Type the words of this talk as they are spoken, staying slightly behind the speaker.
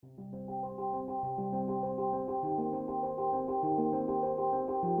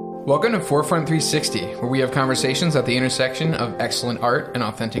Welcome to Forefront 360, where we have conversations at the intersection of excellent art and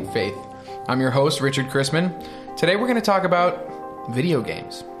authentic faith. I'm your host, Richard Chrisman. Today we're going to talk about video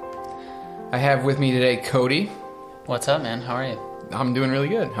games. I have with me today Cody. What's up, man? How are you? I'm doing really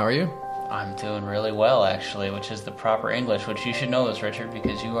good. How are you? I'm doing really well, actually, which is the proper English, which you should know this, Richard,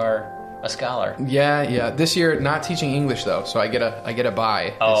 because you are a scholar. Yeah. This year, not teaching English, though, so I get a bye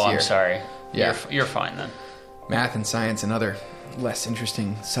this year. Oh, I'm sorry. Yeah. You're fine, then. Math and science and other less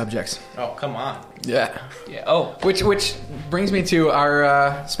interesting subjects. Oh, come on. Yeah. Oh. Which brings me to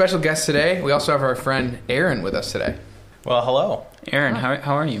our special guest today. We also have our friend Aaron with us today. Well, hello. Aaron,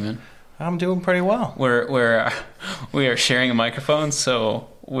 how are you, man? I'm doing pretty well. We are sharing a microphone, so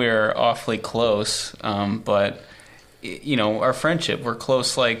we're awfully close. But you know, our friendship, we're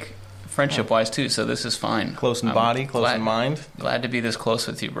close, like friendship-wise too. So this is fine. Close in body, close in mind. Glad to be this close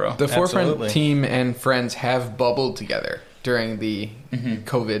with you, bro. The Forefront Absolutely. team and friends have bubbled together during the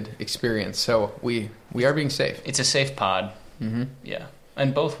COVID experience, so we are being safe. It's a safe pod. Mm-hmm. Yeah,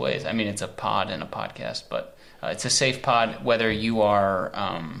 in both ways. I mean, it's a pod and a podcast, but it's a safe pod whether you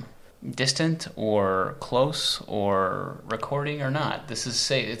are distant or close or recording or not. This is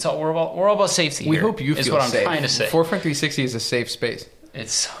safe. It's all we're all about safety. We here, hope you feel is what safe. I'm trying to say. Forefront 360 is a safe space.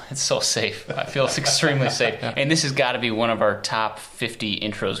 It's so safe. I feel it's extremely safe. Yeah. And this has got to be one of our top 50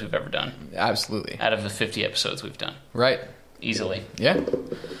 intros we've ever done. Absolutely. Out of the 50 episodes we've done. Right. Easily. Yeah.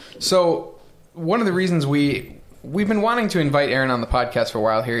 So one of the reasons we've been wanting to invite Aaron on the podcast for a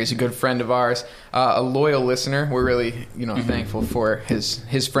while here. He's a good friend of ours, a loyal listener. We're really, thankful for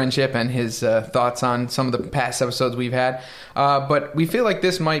his friendship and his thoughts on some of the past episodes we've had. But we feel like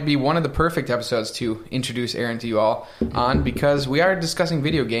this might be one of the perfect episodes to introduce Aaron to you all on, because we are discussing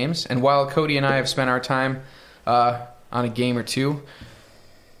video games. And while Cody and I have spent our time on a game or two,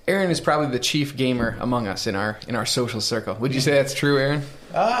 Aaron is probably the chief gamer among us in our social circle. Would you say that's true, Aaron?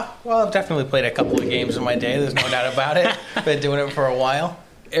 Well, I've definitely played a couple of games in my day. There's no doubt about it. Been doing it for a while.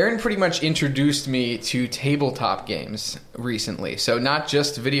 Aaron pretty much introduced me to tabletop games recently. So not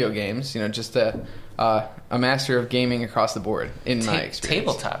just video games, just a master of gaming across the board in my experience.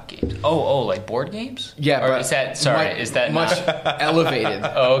 Tabletop games. Oh, like board games? Yeah, or but is that much elevated?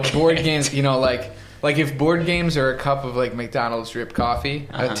 Oh, okay. Board games, like if board games are a cup of like McDonald's drip coffee,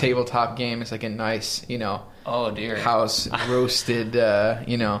 a tabletop game is like a nice, oh dear, house roasted,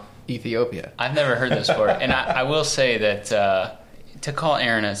 Ethiopia. I've never heard this before, and I will say that to call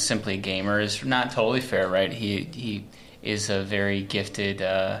Aaron a simply gamer is not totally fair, right? He is a very gifted.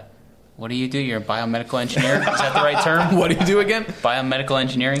 What do you do? You're a biomedical engineer. Is that the right term? What do you do again? Biomedical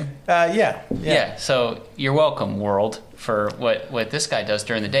engineering. Yeah. So you're welcome, world, for what this guy does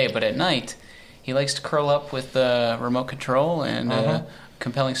during the day, but at night he likes to curl up with the remote control and.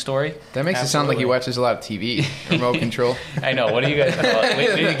 Compelling story. That makes it sound like he watches a lot of TV. Remote control. I know. What do you guys call it? We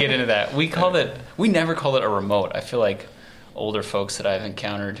need to get into that. We never called it a remote. I feel like older folks that I've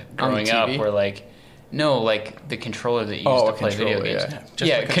encountered growing up were like, no, like the controller that you used to play video games.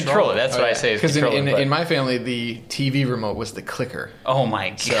 Yeah, controller. That's what I say. Because in my family, the TV remote was the clicker. Oh my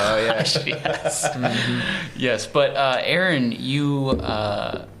gosh! So, yeah. Yes, yes. But Aaron, you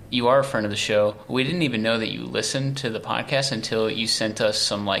are a friend of the show. We didn't even know that you listened to the podcast until you sent us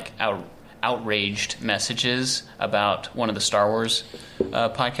some like outraged messages about one of the Star Wars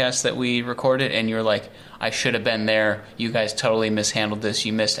podcasts that we recorded, and you're like, I should have been there. You guys totally mishandled this.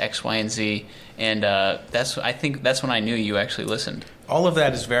 You missed X, Y, and Z. And I think that's when I knew you actually listened. All of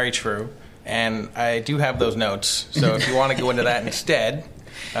that is very true, and I do have those notes. So if you want to go into that instead,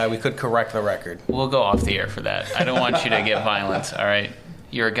 we could correct the record. We'll go off the air for that. I don't want you to get violent, all right?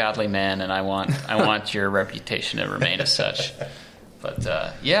 You're a godly man, and I want your reputation to remain as such. But,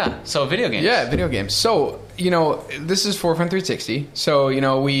 so video games. Yeah, video games. So, this is Forefront 360. So,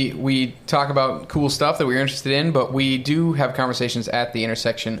 we talk about cool stuff that we're interested in, but we do have conversations at the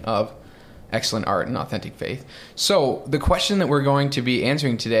intersection of excellent art and authentic faith. So, the question that we're going to be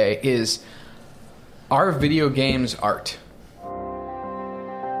answering today is, are video games art?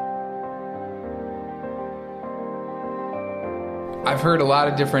 I've heard a lot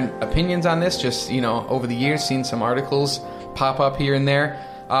of different opinions on this, just, over the years, seen some articles pop up here and there.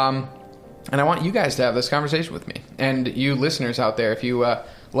 And I want you guys to have this conversation with me. And you listeners out there, if you,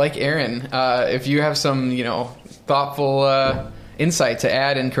 like Aaron, if you have some, thoughtful insight to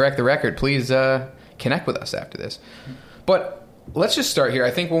add and correct the record, please connect with us after this. But let's just start here.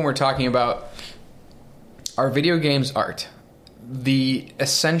 I think when we're talking about are video games art, the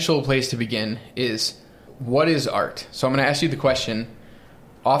essential place to begin is, what is art? So I'm going to ask you the question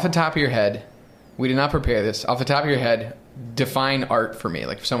off the top of your head. We did not prepare this. Off the top of your head, define art for me.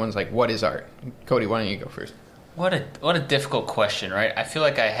 Like if someone's like, what is art? Cody, why don't you go first? What a difficult question, right? I feel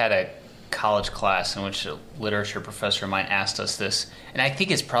like I had a college class in which a literature professor of mine asked us this, and I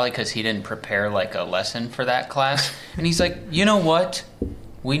think it's probably because he didn't prepare like a lesson for that class. And he's like, you know what?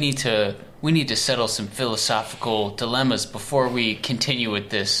 We need to settle some philosophical dilemmas before we continue with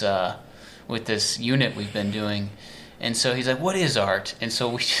this unit we've been doing. And so he's like, what is art? And so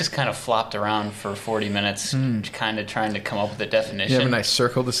we just kind of flopped around for 40 minutes, kind of trying to come up with a definition. You have a nice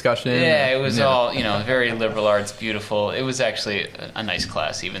circle discussion. Yeah, it was all, very liberal arts, beautiful. It was actually a nice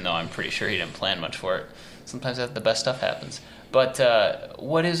class, even though I'm pretty sure he didn't plan much for it. Sometimes the best stuff happens. But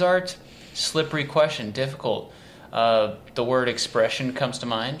what is art? Slippery question, difficult. The word expression comes to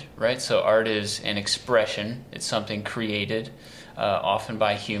mind, right? So art is an expression. It's something created, often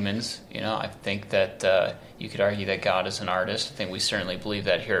by humans. I think that you could argue that God is an artist. I think we certainly believe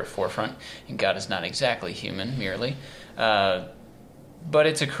that here at Forefront. And God is not exactly human, merely. But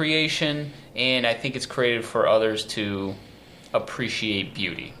it's a creation, and I think it's created for others to appreciate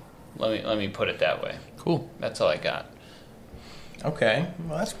beauty. Let me put it that way. Cool. That's all I got. Okay,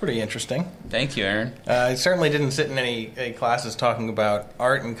 well, that's pretty interesting. Thank you, Aaron. I certainly didn't sit in any classes talking about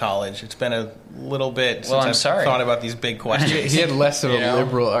art in college. It's been a little bit since I've thought about these big questions. He had less of a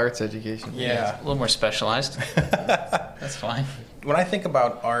liberal arts education. Yeah. A little more specialized. That's fine. When I think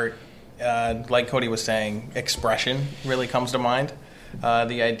about art, like Cody was saying, expression really comes to mind.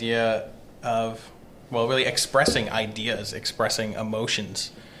 The idea of, really expressing ideas, expressing emotions.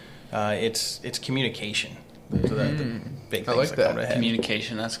 It's communication. Those are the big things that come to head.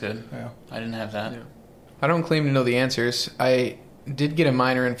 Communication, that's good. Yeah. I didn't have that. Yeah. I don't claim to know the answers. I did get a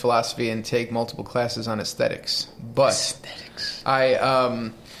minor in philosophy and take multiple classes on aesthetics. But aesthetics.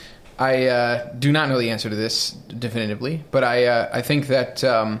 I do not know the answer to this definitively. But I think that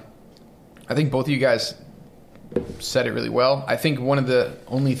I think both of you guys said it really well. I think one of the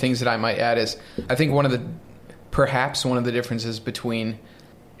only things that I might add is I think perhaps one of the differences between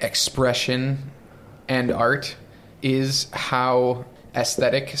expression and art is how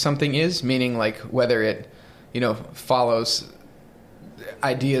aesthetic something is, meaning like whether it, follows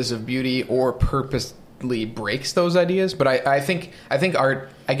ideas of beauty or purposely breaks those ideas. But I think art,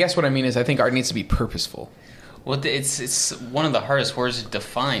 I guess what I mean is I think art needs to be purposeful. Well, it's one of the hardest words to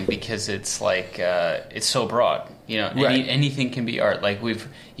define because it's like it's so broad. Right. Anything can be art. Like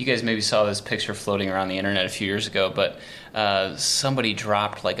you guys maybe saw this picture floating around the internet a few years ago, but somebody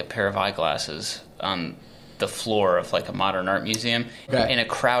dropped like a pair of eyeglasses on the floor of like a modern art museum, and a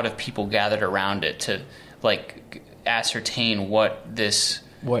crowd of people gathered around it to like ascertain what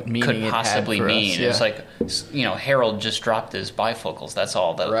meaning could possibly mean. Yeah. It's like Harold just dropped his bifocals. That's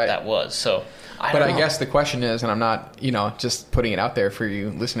all that was. So. I guess the question is, and I'm not, just putting it out there for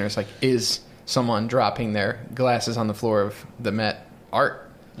you listeners, like, is someone dropping their glasses on the floor of the Met art?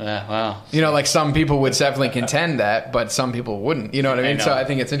 Wow. Like some people would definitely contend that, but some people wouldn't. You know what I mean? So I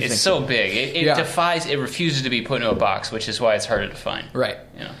think it's interesting. It's so big. It refuses to be put into a box, which is why it's harder to define. Right.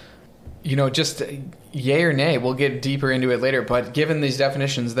 Just yay or nay, we'll get deeper into it later, but given these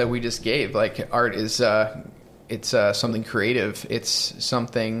definitions that we just gave, like art is, it's something creative. It's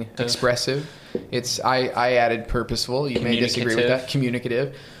something expressive. I added purposeful. You may disagree with that.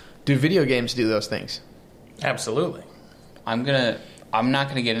 Communicative. Do video games do those things? Absolutely. I'm not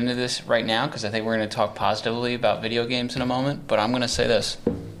gonna get into this right now because I think we're gonna talk positively about video games in a moment. But I'm gonna say this: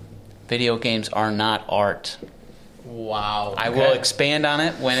 video games are not art. Wow. I will expand on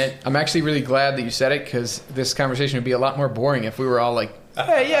it when it. I'm actually really glad that you said it because this conversation would be a lot more boring if we were all like,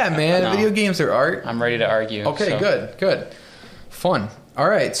 "Hey, yeah, man, video games are art." I'm ready to argue. Okay, good. Fun. All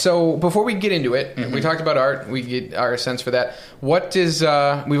right, so before we get into it, we talked about art. We get our sense for that. What is,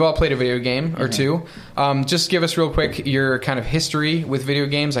 we've all played a video game or two. Just give us real quick your kind of history with video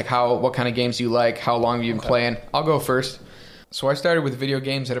games, like what kind of games you like, how long have you been playing. I'll go first. So I started with video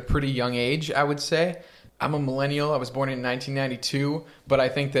games at a pretty young age, I would say. I'm a millennial. I was born in 1992, but I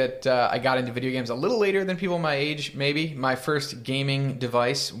think that I got into video games a little later than people my age, maybe. My first gaming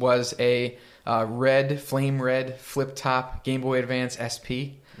device was a flame red flip-top Game Boy Advance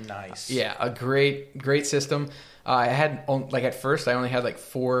SP. Nice. Yeah, a great system. I had, at first, I only had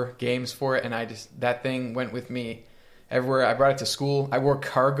 4 games for it, and that thing went with me everywhere. I brought it to school. I wore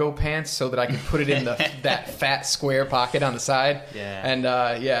cargo pants so that I could put it in that fat square pocket on the side. Yeah. And,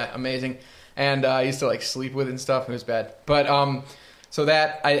 amazing. And I used to, sleep with it and stuff. It was bad. But, so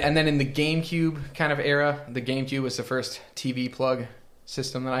that, and then in the GameCube kind of era, the GameCube was the first TV plug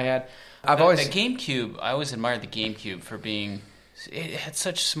system that I had. The GameCube, I always admired the GameCube for being... It had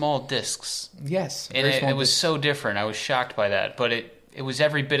such small discs. Yes. And it was so different. I was shocked by that. But it was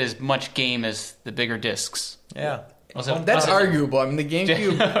every bit as much game as the bigger discs. Yeah. That's arguable. I mean, the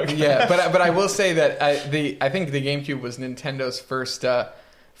GameCube. Okay. Yeah, but I will say that I think the GameCube was Nintendo's first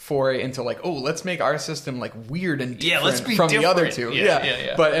foray into like, oh, let's make our system like weird and different from the other two.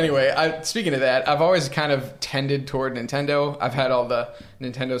 Yeah. But anyway, speaking of that, I've always kind of tended toward Nintendo. I've had all the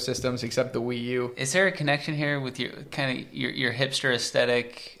Nintendo systems except the Wii U. Is there a connection here with your kind of your hipster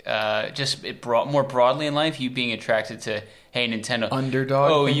aesthetic? More broadly in life, you being attracted to Nintendo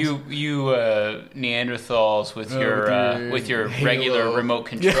underdog. Oh, things? you Neanderthals with your regular remote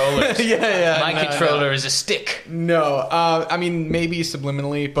controllers. My controller is a stick. No, I mean maybe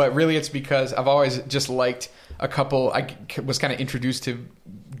subliminally, but really it's because I've always just liked a couple. I was kind of introduced to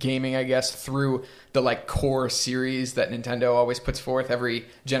gaming, I guess, through the like core series that Nintendo always puts forth every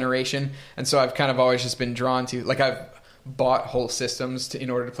generation, and so I've kind of always just been drawn to like I've bought whole systems in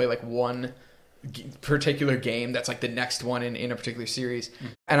order to play like one particular game that's like the next one in a particular series.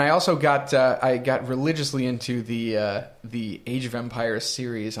 And I also got religiously into the Age of Empires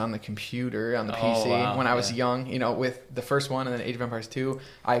series on the computer, on the PC when I was young, with the first one and then Age of Empires 2.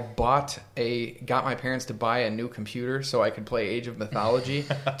 I got my parents to buy a new computer so I could play Age of Mythology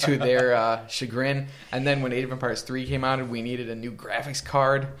to their chagrin. And then when Age of Empires 3 came out, we needed a new graphics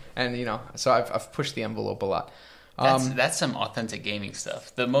card, and so I've pushed the envelope a lot. That's some authentic gaming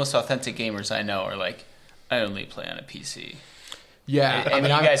stuff. The most authentic gamers I know are like, I only play on a PC. Yeah. I mean,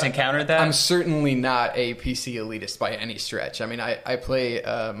 you guys encountered that? I'm certainly not a PC elitist by any stretch. I mean, I play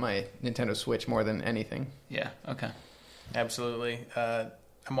my Nintendo Switch more than anything. Yeah, okay. Absolutely.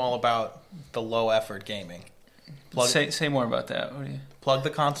 I'm all about the low-effort gaming. Say more about that. What do you... Plug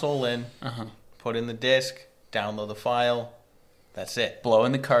the console in, put in the disc, download the file. That's it. Blow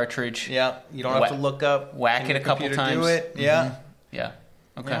in the cartridge. Yeah, you don't have to look up. Whack it a couple times. Do it. Yeah. Mm-hmm. Yeah.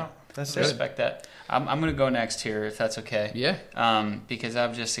 Okay. Yeah, that's I respect that. I'm going to go next here, if that's okay. Yeah. Because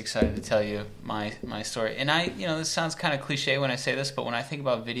I'm just excited to tell you my story. And this sounds kind of cliche when I say this, but when I think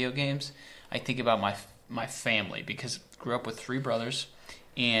about video games, I think about my family, because I grew up with 3 brothers,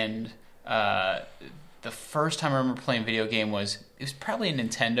 and the first time I remember playing a video game it was probably a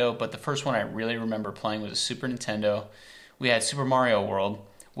Nintendo, but the first one I really remember playing was a Super Nintendo. We had Super Mario World,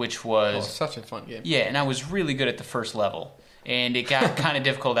 which was... such a fun game. Yeah, and I was really good at the first level. And it got kind of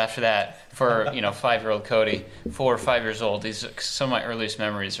difficult after that for, 5-year-old Cody, 4 or 5 years old. Some of my earliest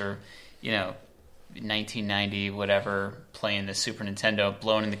memories are, 1990, whatever, playing the Super Nintendo,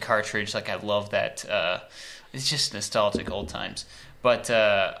 blowing in the cartridge. Like, I love that. It's just nostalgic old times. But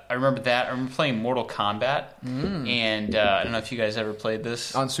I remember that. I remember playing Mortal Kombat, and I don't know if you guys ever played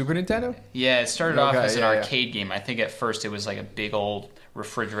this. On Super Nintendo? Yeah, it started off as an arcade game. I think at first it was like a big old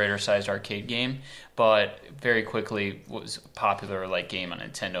refrigerator-sized arcade game, but very quickly was a popular like game on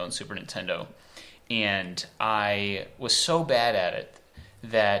Nintendo and Super Nintendo. And I was so bad at it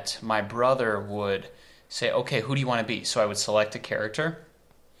that my brother would say, okay, who do you want to be? So I would select a character,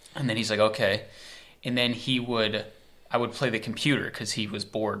 and then he's like, okay. And then I would play the computer because he was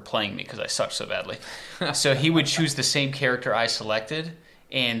bored playing me because I sucked so badly. So he would choose the same character I selected,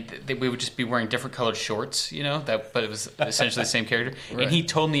 and we would just be wearing different colored shorts, but it was essentially the same character. Right. And he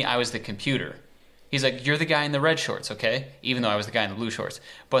told me I was the computer. He's like, you're the guy in the red shorts, okay? Even though I was the guy in the blue shorts.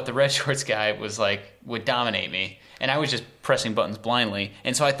 But the red shorts guy would dominate me. And I was just pressing buttons blindly.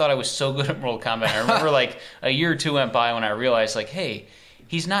 And so I thought I was so good at Mortal Kombat. I remember a year or two went by when I realized hey,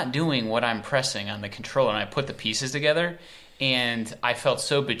 he's not doing what I'm pressing on the controller. And I put the pieces together, and I felt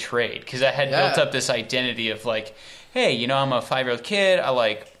so betrayed because I had built up this identity of hey, I'm a 5-year-old kid. I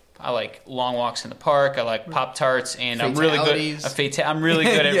like long walks in the park. I like Pop-Tarts, and I'm really good. I'm really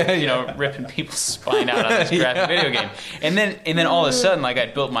good at ripping people's spine out on this graphic video game. And then all of a sudden, I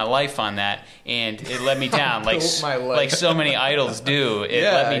built my life on that, and it let me down. Like so many idols do. It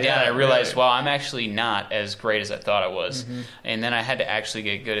let me down. I realized, wow, I'm actually not as great as I thought I was. Mm-hmm. And then I had to actually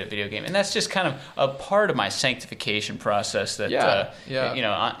get good at video game, and that's just kind of a part of my sanctification process. That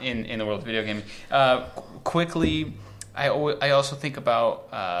in the world of video gaming. Quickly. I also think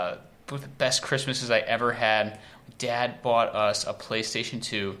about the best Christmases I ever had. Dad bought us a PlayStation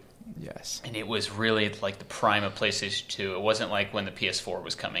 2. Yes. And it was really the prime of PlayStation 2. It wasn't like when the PS4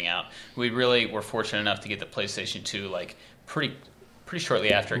 was coming out. We really were fortunate enough to get the PlayStation 2 pretty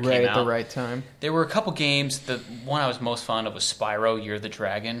shortly after it came out. Right at the right time. There were a couple games. The one I was most fond of was Spyro, Year of the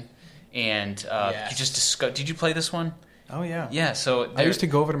Dragon. And did you play this one? Oh, yeah. Yeah, so... I used to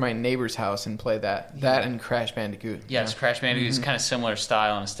go over to my neighbor's house and play that. That and Crash Bandicoot. Yes, Crash Bandicoot is kind of similar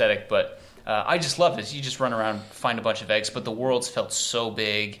style and aesthetic, but I just loved it. You just run around, find a bunch of eggs, but the worlds felt so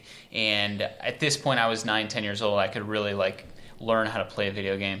big, and at this point I was 9-10 years old. I could really, learn how to play a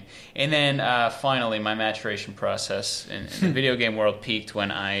video game. And then, finally, my maturation process in the video game world peaked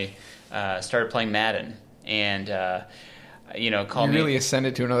when I started playing Madden. and call You me. really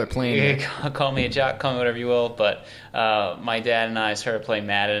ascended to another plane. Call me a jock, call me whatever you will. But my dad and I started playing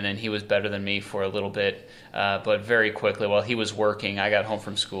Madden, and he was better than me for a little bit. But very quickly, while he was working, I got home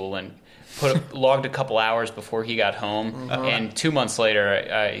from school and logged a couple hours before he got home. And 2 months later,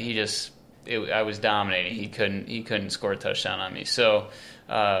 I was dominating. He couldn't score a touchdown on me. So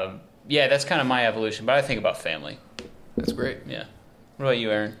that's kind of my evolution. But I think about family. That's great. Yeah. What about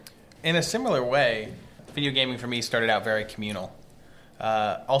you, Aaron? In a similar way, video gaming for me started out very communal.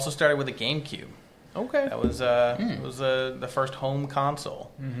 Also started with a GameCube. Okay. That was the first home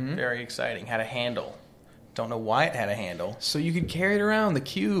console. Very exciting. Had a handle. Don't know why it had a handle. So you could carry it around, the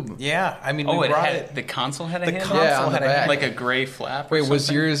cube. Yeah, I mean, the console had a handle? console on had the a back. handle. Like a gray flap or Wait, was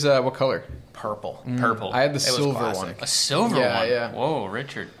something? yours what color? Purple. Purple. I had the was silver classic. one. A silver Yeah, one? yeah. Whoa,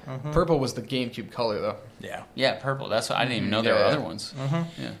 Richard. Purple was the GameCube color, though. Yeah. Yeah, purple. That's what I didn't even know there were Yeah. other ones.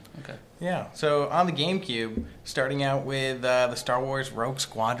 Yeah, okay. Yeah. So on the GameCube, starting out with the Star Wars Rogue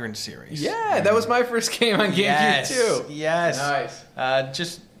Squadron series. Yeah, that was my first game on GameCube, Yes. too. Yes. Nice.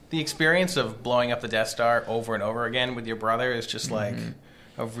 Just the experience of blowing up the Death Star over and over again with your brother is just like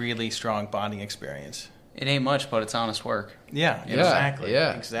a really strong bonding experience. It ain't much, but it's honest work. Yeah, Yeah, exactly.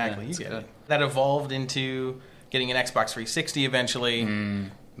 yeah. Exactly. Yeah, You that's get good. it. That evolved into getting an Xbox 360 eventually,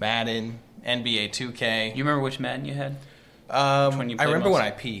 Madden, NBA 2K. You remember which Madden you had? one you I played remember most? when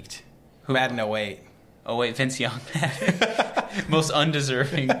I peaked. Madden 08. Oh wait, Vince Young. Most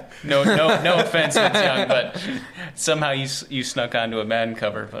undeserving. No offense, Vince Young, but somehow you snuck onto a Madden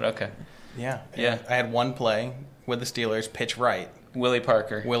cover. But okay, Yeah. Yeah. I had one play with the Steelers, pitch right. Willie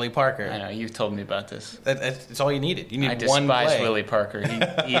Parker. Willie Parker. I know you've told me about this. That's all you needed. You I need one despise play. Willie Parker.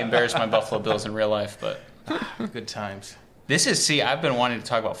 He embarrassed my Buffalo Bills in real life, but. Good times. I've been wanting to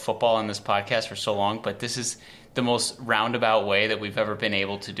talk about football on this podcast for so long, but this is the most roundabout way that we've ever been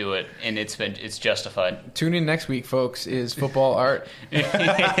able to do it, and it's justified. Tune in next week, folks, is football art.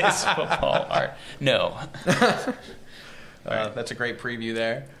 It's football art. No. That's a great preview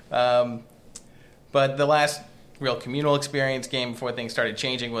there. But the last real communal experience game before things started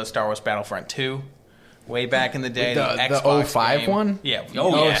changing was Star Wars Battlefront 2. Way back in the day, The Xbox 05 game. one? Yeah.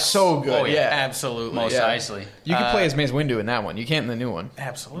 Oh, yeah. so good. Oh, Yeah. Absolutely. Most Yeah. Isley. You can play as Mace Windu in that one. You can't in the new one.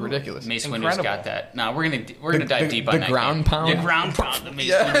 Absolutely. Ridiculous. Mace Windu's Incredible. got that. Nah, we're gonna dive deep on the that ground game. pound? The ground pound. The Mace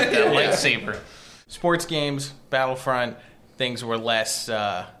Yeah. Windu got a lightsaber. Sports games, Battlefront, things were less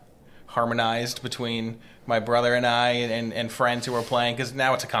harmonized between my brother and I and friends who were playing because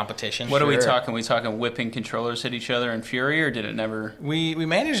now it's a competition. What are we Sure. talking? We talking whipping controllers at each other in fury, or did it never? We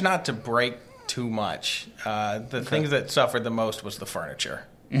managed not to break too much. The things that suffered the most was the furniture.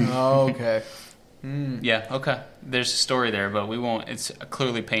 Oh, okay. Yeah. Okay. There's a story there, but we won't. It's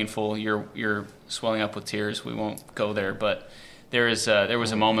clearly painful. You're swelling up with tears. We won't go there. But there was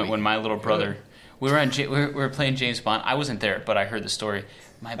a moment when my little brother. We were playing James Bond. I wasn't there, but I heard the story.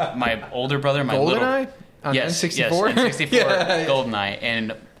 My older brother, my little GoldenEye? On yes, N64? yes, N64 Yeah. GoldenEye,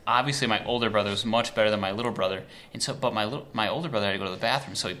 and obviously my older brother was much better than my little brother, and so but my older brother had to go to the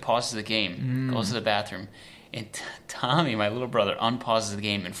bathroom, so he pauses the game, goes to the bathroom, and Tommy, my little brother, unpauses the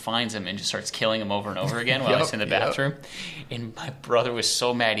game and finds him and just starts killing him over and over again while he's in the bathroom. And my brother was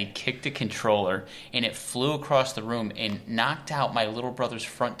so mad he kicked a controller and it flew across the room and knocked out my little brother's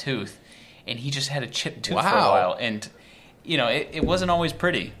front tooth, and he just had a chipped tooth for a Wow. while. And you know, it wasn't always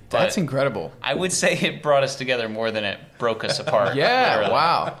pretty. But That's incredible. I would say it brought us together more than it broke us apart. Yeah, literally.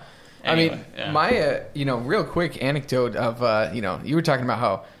 wow. Anyway, I mean, yeah. my, real quick anecdote of, you were talking about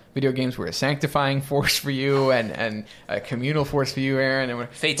how video games were a sanctifying force for you and a communal force for you, Aaron. And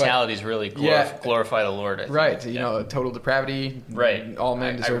Fatalities really glorify the Lord. I think. Right, Yeah. total depravity. Right. All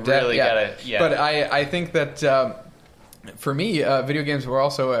men I deserve really death. gotta- yeah. But I think that for me, video games were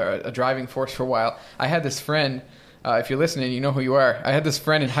also a driving force for a while. I had this friend, if you're listening, you know who you are. I had this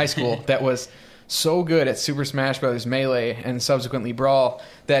friend in high school that was so good at Super Smash Bros. Melee and subsequently Brawl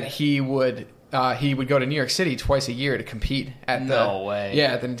that he would go to New York City twice a year to compete at the No way.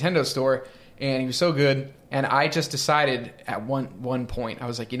 at the Nintendo store, and he was so good. And I just decided at one point, I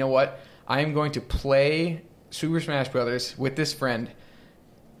was like, you know what? I am going to play Super Smash Brothers with this friend.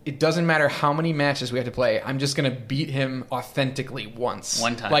 It doesn't matter how many matches we have to play. I'm just going to beat him authentically once.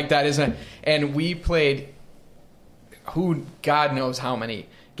 One time. Like that is and we played God knows how many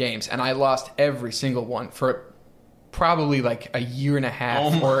games, and I lost every single one for probably like a year and a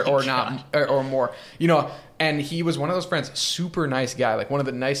half or not or more. And he was one of those friends, super nice guy, like one of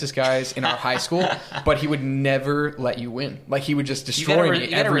the nicest guys in our high school, but he would never let you win. Like he would just destroy me You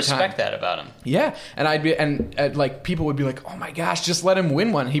gotta every respect time. that about him. Yeah, and I'd be like people would be like, "Oh my gosh, just let him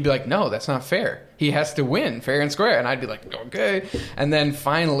win one." He'd be like, "No, that's not fair. He has to win fair and square." And I'd be like, "Okay." And then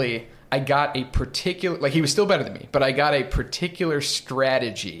finally, I got a particular, like he was still better than me, but I got a particular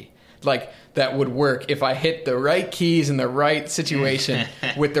strategy like that would work if I hit the right keys in the right situation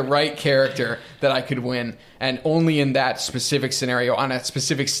with the right character that I could win. And only in that specific scenario on a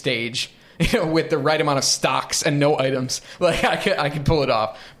specific stage, with the right amount of stocks and no items, like I could pull it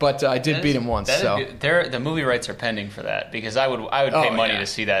off. But I did beat him once. So the movie rights are pending for that, because I would pay money to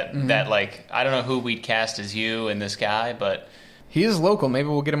see that. Mm-hmm. That, like, I don't know who we'd cast as you and this guy, but he is local. Maybe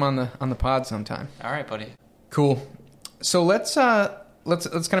we'll get him on the pod sometime. All right, buddy. Cool. So let's kind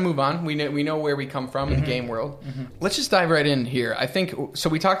of move on. We know where we come from in the game world. Mm-hmm. Let's just dive right in here. I think so.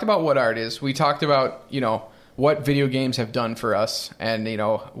 We talked about what art is. We talked about what video games have done for us, and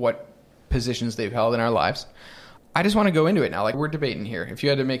what positions they've held in our lives. I just want to go into it now. Like, we're debating here. If you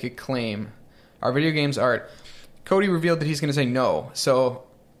had to make a claim, are video games art? Cody revealed that he's going to say no. So,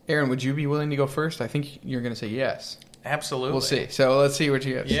 Aaron, would you be willing to go first? I think you're going to say yes. Absolutely. We'll see. So let's see what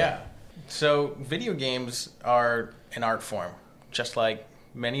you have to say. Yeah. So video games are an art form, just like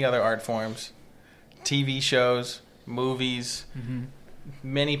many other art forms. TV shows, movies,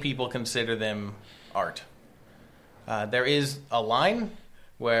 many people consider them art. There is a line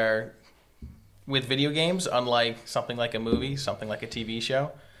where, with video games, unlike something like a movie, something like a TV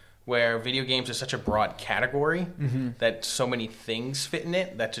show, where video games is such a broad category that so many things fit in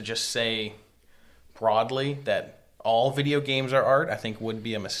it, that to just say broadly that all video games are art, I think would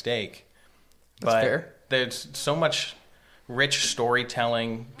be a mistake. That's fair. There's so much rich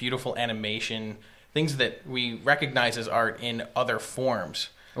storytelling, beautiful animation, things that we recognize as art in other forms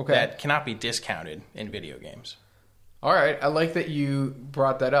that cannot be discounted in video games. All right. I like that you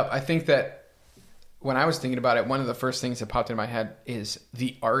brought that up. I think that when I was thinking about it, one of the first things that popped in my head is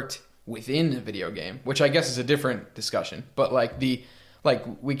the art within a video game, which I guess is a different discussion. But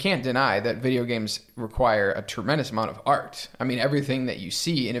we can't deny that video games require a tremendous amount of art. I mean, everything that you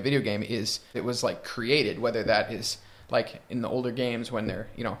see in a video game was like created, whether that is like in the older games when they're,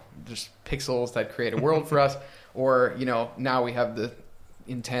 just pixels that create a world for us, or, now we have the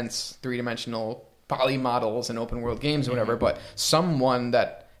intense three-dimensional poly models and open world games or whatever. But someone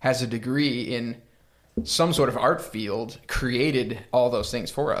that has a degree in some sort of art field created all those things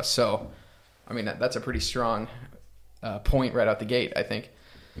for us. So, I mean, that's a pretty strong point right out the gate, I think.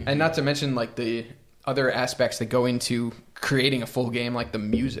 And not to mention, like, the other aspects that go into creating a full game, like the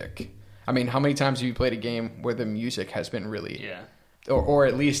music. I mean, how many times have you played a game where the music has been really, or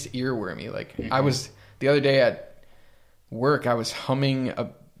at least earwormy? Like, I was, the other day at work, I was humming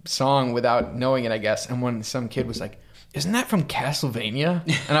a song without knowing it, I guess. And when some kid was like, "Isn't that from Castlevania?"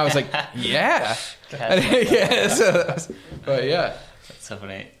 And I was like, "Yeah." But yeah. That's so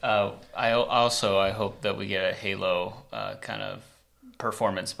funny. I hope that we get a Halo kind of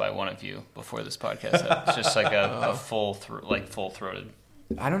performance by one of you before this podcast. It's just like a full-throated.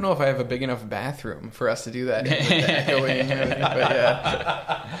 I don't know if I have a big enough bathroom for us to do that. But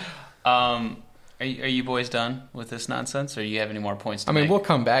yeah. Are you boys done with this nonsense, or do you have any more points to make? make? We'll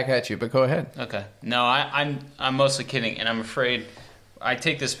come back at you, but go ahead. Okay. No, I'm mostly kidding, and I'm afraid I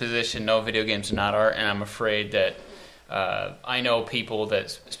take this position, no, video games are not art, and I'm afraid that I know people that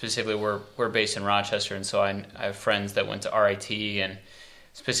specifically we're based in Rochester, and so I have friends that went to RIT, and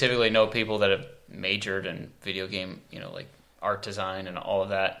specifically know people that have majored in video game, like art design and all of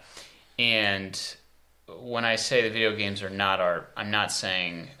that. And when I say the video games are not art, I'm not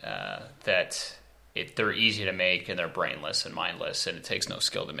saying that they're easy to make and they're brainless and mindless and it takes no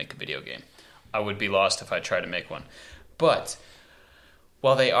skill to make a video game. I would be lost if I tried to make one. But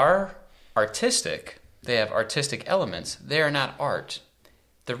while they are artistic, they have artistic elements, they are not art.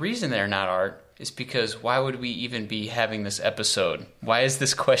 The reason they're not art is because why would we even be having this episode? Why is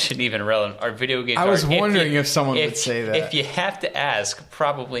this question even relevant? Are video games art? I was wondering if someone would say that. If you have to ask,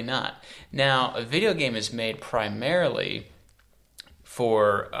 probably not. Now, a video game is made primarily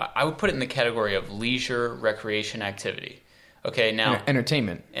for, I would put it in the category of leisure, recreation, activity. Okay, now...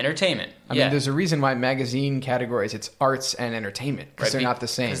 Entertainment. I mean, there's a reason why magazine categories, it's arts and entertainment, because they're not the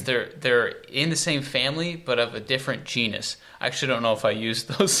same. Because they're in the same family, but of a different genus. I actually don't know if I used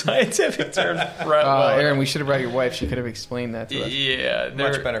those scientific terms right well. Aaron, we should have brought your wife. She could have explained that to us. Yeah.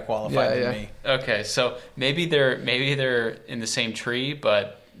 Much better qualified than me. Okay, so maybe they're in the same tree,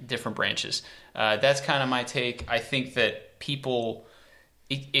 but different branches. That's kind of my take. I think that people...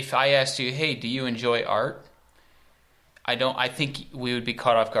 If I asked you, hey, do you enjoy art? I think we would be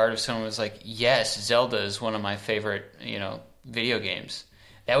caught off guard if someone was like, yes, Zelda is one of my favorite, video games.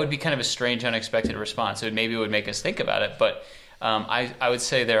 That would be kind of a strange, unexpected response. Maybe it would make us think about it. But I would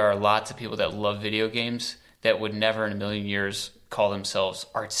say there are lots of people that love video games that would never in a million years call themselves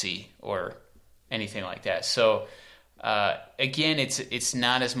artsy or anything like that. So again, it's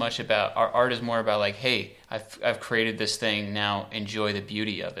not as much about our art is more about like, hey, I've created this thing, now enjoy the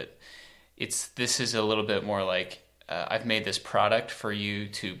beauty of it. This is a little bit more like I've made this product for you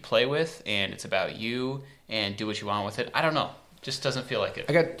to play with, and it's about you and do what you want with it. I don't know, just doesn't feel like it.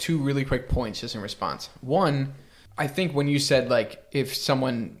 I got two really quick points just in response. One, I think when you said like if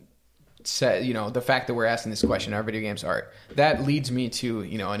someone said, the fact that we're asking this question, are video games art? That leads me to,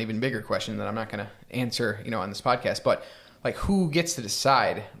 an even bigger question that I'm not going to answer, on this podcast. But like, who gets to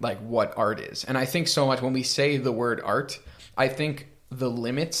decide like what art is? And I think so much when we say the word art, I think the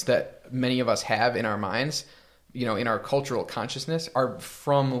limits that many of us have in our minds, in our cultural consciousness, are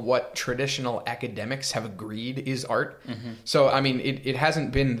from what traditional academics have agreed is art. Mm-hmm. So, I mean, it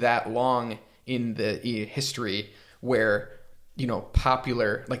hasn't been that long in the history where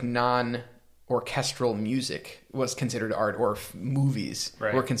popular, like non-orchestral music was considered art, or movies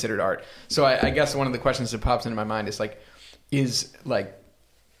were considered art. So I guess one of the questions that pops into my mind is like, is like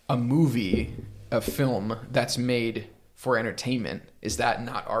a movie, a film that's made for entertainment, is that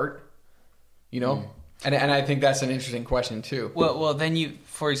not art? And I think that's an interesting question too. Well, then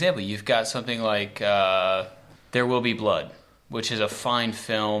for example, you've got something like There Will Be Blood, which is a fine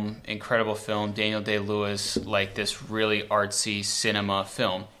film, incredible film, Daniel Day-Lewis, like this really artsy cinema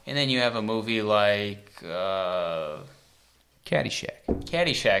film. And then you have a movie like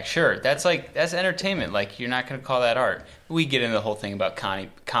Caddyshack, sure. That's entertainment. Like, you're not going to call that art. We get into the whole thing about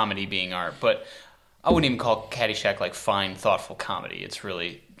comedy being art, but I wouldn't even call Caddyshack like fine, thoughtful comedy. It's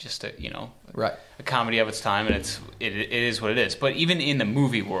really just a comedy of its time, and it is what it is. But even in the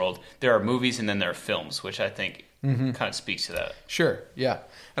movie world, there are movies and then there are films, which I think kind of speaks to that. Sure, yeah.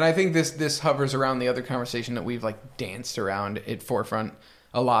 And I think this hovers around the other conversation that we've like danced around at Forefront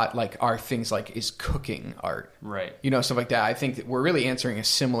a lot, like are things like, is cooking art? Right. Stuff like that. I think that we're really answering a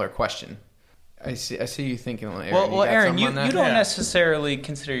similar question. I see you thinking, Aaron. Well, Aaron, you don't necessarily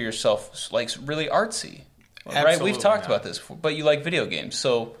consider yourself like really artsy, right? We've talked about this before, but you like video games.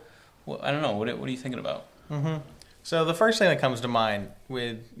 So, I don't know. What are you thinking about? Mm-hmm. So the first thing that comes to mind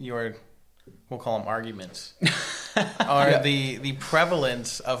with your, we'll call them arguments, are the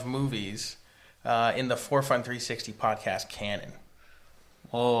prevalence of movies in the Forefront 360 podcast canon.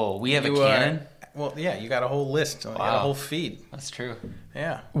 Oh, we have a canon? Well, yeah, you got a whole list. Wow. You got a whole feed. That's true.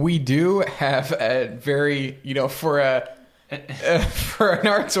 Yeah. We do have a very, for an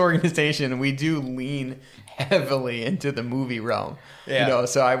arts organization, we do lean heavily into the movie realm. Yeah.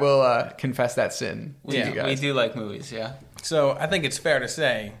 So I will confess that sin to you guys. We do like movies, yeah. So I think it's fair to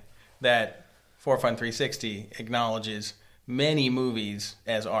say that Forefront 360 acknowledges many movies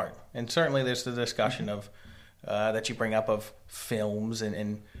as art. And certainly there's the discussion of that you bring up of films,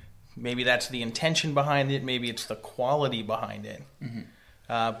 and maybe that's the intention behind it. Maybe it's the quality behind it. Mm-hmm.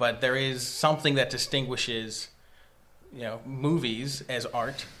 But there is something that distinguishes, movies as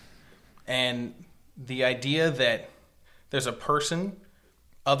art, and the idea that there's a person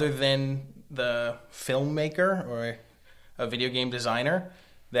other than the filmmaker or a video game designer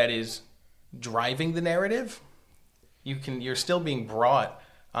that is driving the narrative. You're still being brought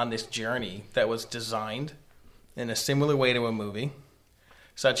on this journey that was designed in a similar way to a movie,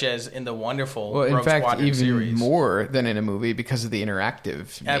 such as in the wonderful Rogue Squadron series. Even more than in a movie because of the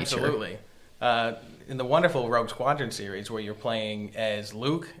interactive nature. Absolutely. In the wonderful Rogue Squadron series, where you're playing as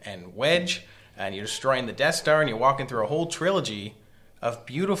Luke and Wedge, and you're destroying the Death Star, and you're walking through a whole trilogy of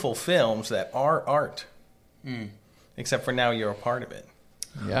beautiful films that are art. Except for now you're a part of it.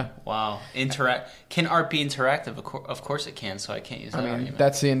 Yeah. Wow. Can art be interactive? Of course it can, so I can't use that argument.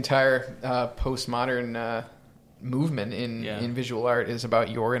 That's the entire postmodern movement in visual art, is about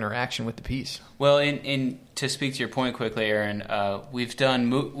your interaction with the piece. Well, in to speak to your point quickly, Aaron, we've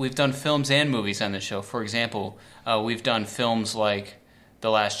done films and movies on the show. For example, we've done films like The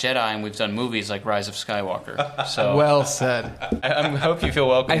Last Jedi, and we've done movies like Rise of Skywalker. So well said. I hope you feel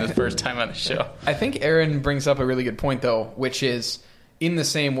welcome the first time on the show. I think Aaron brings up a really good point, though, which is in the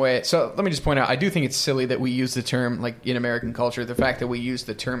same way. So let me just point out, I do think it's silly that we use the term, like in American culture, the fact that we use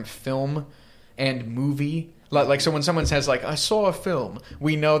the term film and movie. Like, so when someone says, like, I saw a film,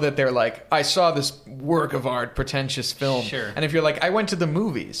 we know that they're like, I saw this work of art, pretentious film. Sure. And if you're like, I went to the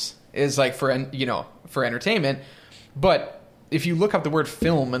movies, is like for entertainment. But if you look up the word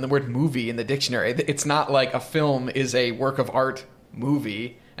film and the word movie in the dictionary, it's not like a film is a work of art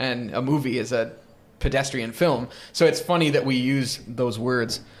movie and a movie is a pedestrian film. So it's funny that we use those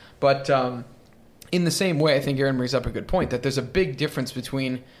words. But in the same way, I think Aaron brings up a good point, that there's a big difference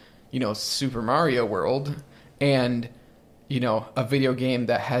between, Super Mario World and, a video game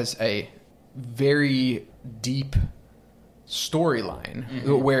that has a very deep storyline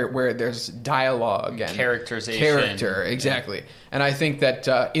where there's dialogue and characterization. Exactly. And I think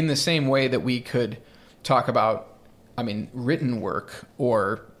that in the same way that we could talk about, written work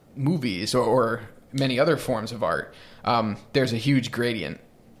or movies or many other forms of art, there's a huge gradient,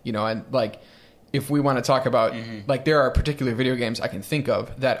 and like if we want to talk about like there are particular video games I can think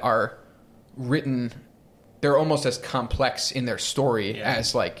of that are written, they're almost as complex in their story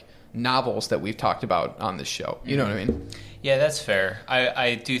as like novels that we've talked about on this show. You know what I mean? Yeah, that's fair.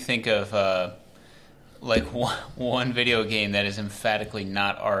 I do think of like one video game that is emphatically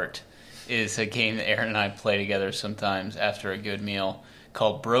not art is a game that Aaron and I play together sometimes after a good meal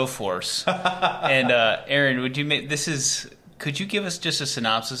called Broforce. And Aaron, could you give us just a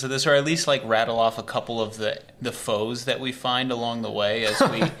synopsis of this, or at least like rattle off a couple of the foes that we find along the way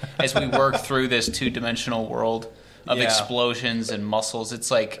as we work through this 2-dimensional world of explosions and muscles?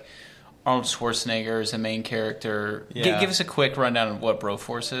 It's like Arnold Schwarzenegger is a main character. Yeah. Give us a quick rundown of what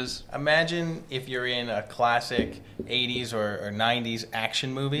Broforce is. Imagine if you're in a classic 80s or 90s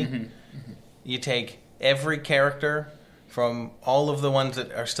action movie. You take every character from all of the ones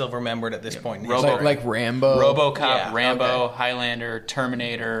that are still remembered at this point in history. Like Rambo. RoboCop, Rambo, Highlander,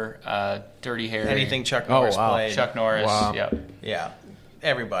 Terminator, Dirty Harry. Anything Chuck Norris played. Chuck Norris, Yeah,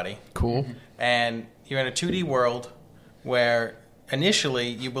 everybody. Cool. And you're in a 2D world where initially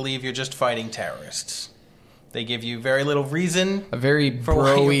you believe you're just fighting terrorists. They give you very little reason. A very for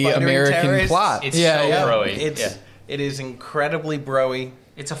why you're broy fighting American terrorists. plot. It's so broy. It is incredibly broy.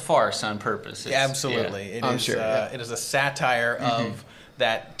 It's a farce on purpose. Absolutely. I'm sure. It is a satire of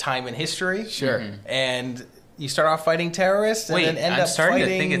that time in history. Sure. And you start off fighting terrorists and then end I'm up starting fighting...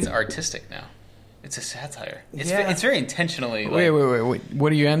 to think it's artistic now. It's a satire. It's very intentionally... Wait. What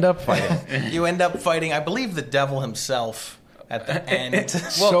do you end up fighting? You end up fighting, I believe, the devil himself at the end.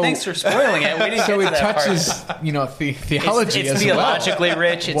 Well, thanks for spoiling it. We didn't So get it to that touches, theology It's as theologically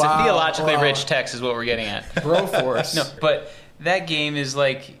rich. It's Wow. a theologically rich text is what we're getting at. well. Broforce. No, but that game is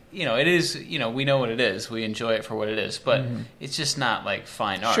like, it is, we know what it is. We enjoy it for what it is. But it's just not like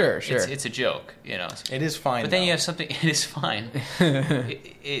fine art. Sure. It's a joke, It is fine, But then though. you have something, it is fine.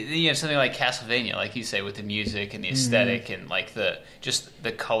 You have something like Castlevania, like you say, with the music and the aesthetic and like the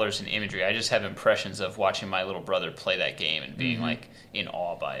colors and imagery. I just have impressions of watching my little brother play that game and being like in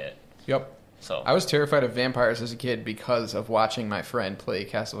awe by it. Yep. So I was terrified of vampires as a kid because of watching my friend play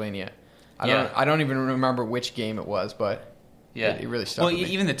Castlevania. I don't even remember which game it was, but it really stuck with me.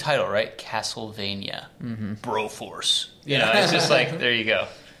 Even the title, right? Castlevania. Broforce. It's just like, there you go.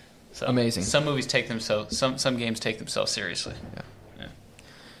 So, amazing. Some movies take themselves, some games take themselves seriously. Yeah.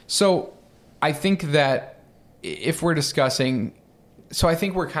 So I think that if we're discussing... So I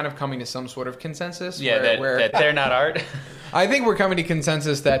think we're kind of coming to some sort of consensus. That they're not art. I think we're coming to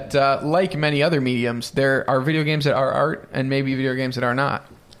consensus that, like many other mediums, there are video games that are art and maybe video games that are not.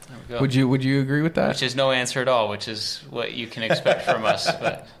 Would you agree with that? Which is no answer at all, which is what you can expect from us.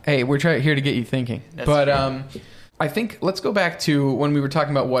 But hey, we're here to get you thinking. I think let's go back to when we were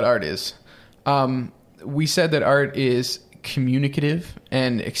talking about what art is. We said that art is communicative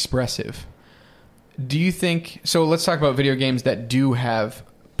and expressive. Do you think... So let's talk about video games that do have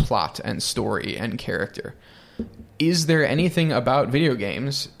plot and story and character. Is there anything about video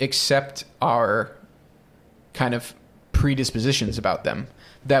games, except our kind of predispositions about them,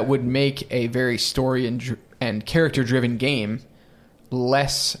 that would make a very story and character-driven game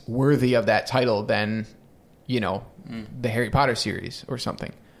less worthy of that title than, the Harry Potter series or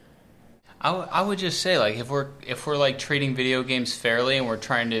something? I would just say, like, if we're like treating video games fairly and we're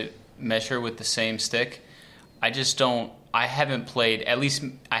trying to measure with the same stick, I haven't played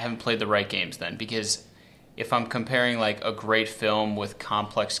the right games then, because if I'm comparing like a great film with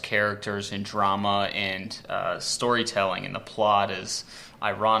complex characters and drama and storytelling, and the plot is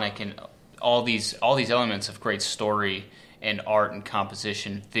ironic and all these elements of great story and art and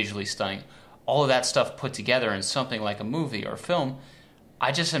composition, visually stunning, all of that stuff put together in something like a movie or film,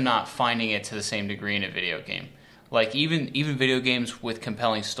 I just am not finding it to the same degree in a video game. Like even video games with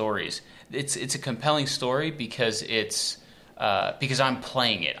compelling stories, it's a compelling story because because I'm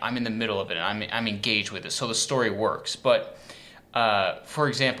playing it, I'm in the middle of it, and I'm engaged with it, so the story works. But for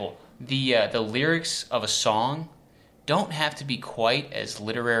example, the lyrics of a song don't have to be quite as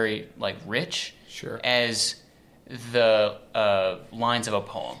literary rich as the lines of a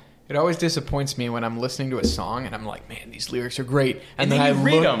poem. It always disappoints me when I'm listening to a song and I'm like, man, these lyrics are great. And then I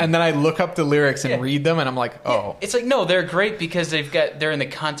read them. And then I look up the lyrics and read them, and I'm like, oh. Yeah. It's like, no, they're great because they're in the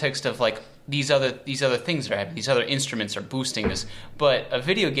context of like these other things that are happening. These other instruments are boosting this. But a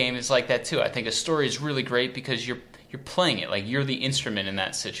video game is like that too. I think a story is really great because you're you're playing it. Like, you're the instrument in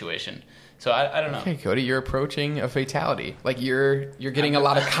that situation. So I don't know. Okay, Cody, you're approaching a fatality. Like you're getting a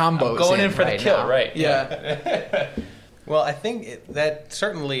lot of combos. I'm going in for right the kill, now. right? Yeah. Well, I think that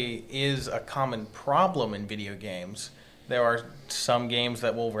certainly is a common problem in video games. There are some games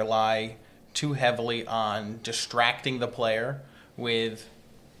that will rely too heavily on distracting the player with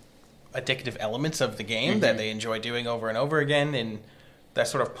addictive elements of the game that they enjoy doing over and over again, and that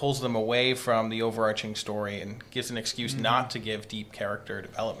sort of pulls them away from the overarching story and gives an excuse not to give deep character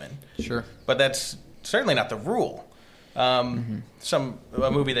development. Sure. But that's certainly not the rule. A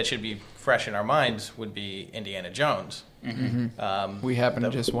movie that should be fresh in our minds would be Indiana Jones. We happen to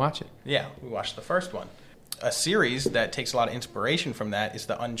just watch it. Yeah, we watched the first one. A series that takes a lot of inspiration from that is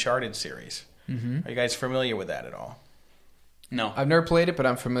the Uncharted series. Are you guys familiar with that at all? No. I've never played it, but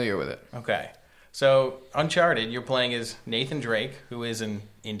I'm familiar with it. Okay. So, Uncharted, you're playing as Nathan Drake, who is an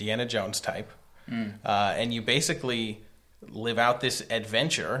Indiana Jones type. And you basically live out this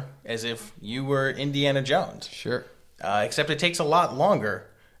adventure as if you were Indiana Jones. Sure. Except it takes a lot longer,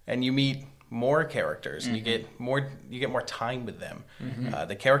 and you meet more characters, and you get more time with them.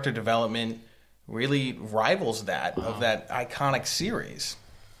 The character development really rivals that of that iconic series.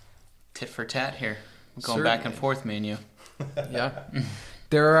 Tit for tat here. Going back and forth, me and you. Yeah.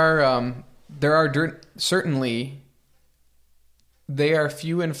 There are certainly, they are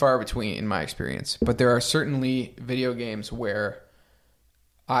few and far between in my experience, but there are certainly video games where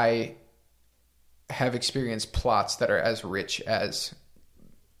I have experienced plots that are as rich as,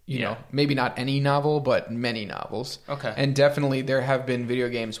 you know, maybe not any novel, but many novels. Okay. And definitely there have been video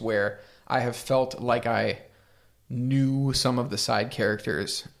games where I have felt like I knew some of the side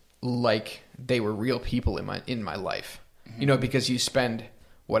characters like they were real people in my life. You know, because you spend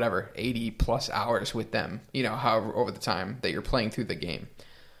whatever 80 plus hours with them, you know, however over the time that you're playing through the game.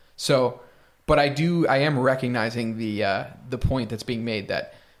 So, but I am recognizing the point that's being made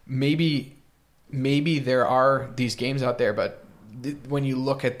that maybe there are these games out there, but when you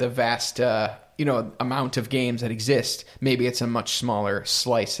look at the vast amount of games that exist, maybe it's a much smaller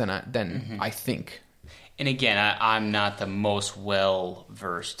slice than I think. And again, I'm not the most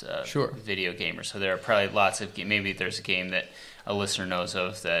well-versed video gamer, so there are probably lots of maybe there's a game that a listener knows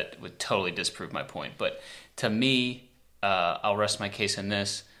of that would totally disprove my point. But to me, I'll rest my case on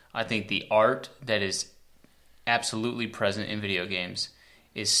this. I think the art that is absolutely present in video games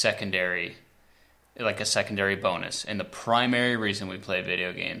is secondary, like a secondary bonus. And the primary reason we play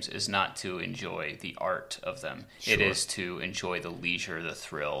video games is not to enjoy the art of them. Sure. It is to enjoy the leisure, the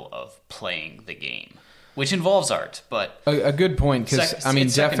thrill of playing the game. Which involves art, but a good point, because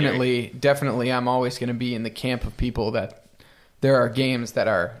definitely, I'm always going to be in the camp of people that there are games that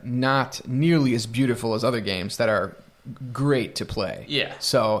are not nearly as beautiful as other games that are great to play. Yeah.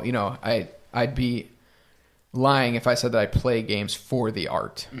 So I'd be lying if I said that I play games for the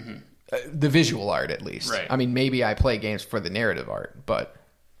art, the visual art at least. Right. I mean, maybe I play games for the narrative art, but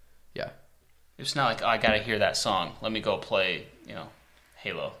yeah, it's not like I got to hear that song. Let me go play,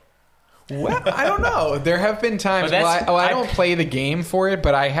 Halo. Well, I don't know. There have been times. I don't play the game for it,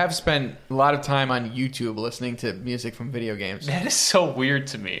 but I have spent a lot of time on YouTube listening to music from video games. That is so weird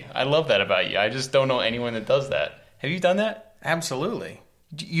to me. I love that about you. I just don't know anyone that does that. Have you done that? Absolutely.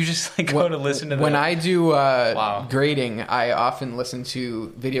 You just go to listen to when I do grading, I often listen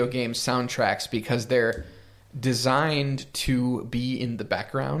to video game soundtracks because they're designed to be in the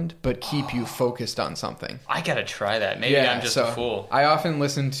background but keep you focused on something. I gotta try that. Maybe I'm just a fool. I often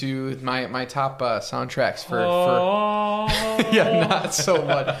listen to my top soundtracks for yeah, not so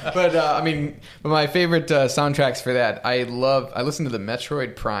much, but my favorite soundtracks for that, I listen to the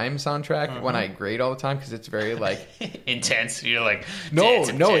Metroid Prime soundtrack when I grade all the time because it's very intense. You're like, no,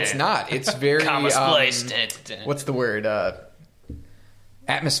 it's not. It's very what's the word?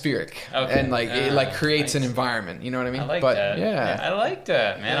 Atmospheric, okay. And it creates an environment. You know what I mean? I like that. Yeah, I like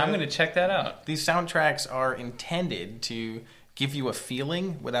that, man. I'm going to check that out. These soundtracks are intended to give you a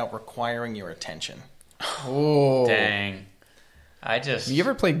feeling without requiring your attention. Oh, dang! You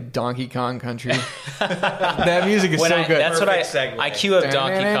ever played Donkey Kong Country? That music is so good. That's what I queue up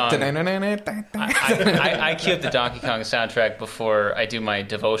Donkey Kong. I queue up the Donkey Kong soundtrack before I do my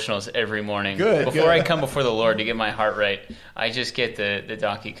devotionals every morning. Before I come before the Lord to get my heart right, I just get the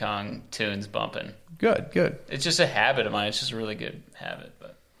Donkey Kong tunes bumping. Good. It's just a habit of mine. It's just a really good habit.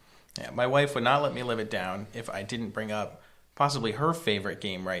 But yeah, my wife would not let me live it down if I didn't bring up possibly her favorite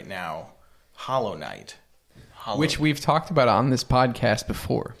game right now, Hollow Knight. Which we've talked about on this podcast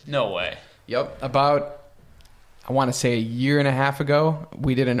before. No way. Yep. About, I want to say a year and a half ago,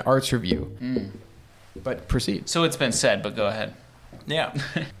 we did an arts review. But proceed. So it's been said, but go ahead. Yeah.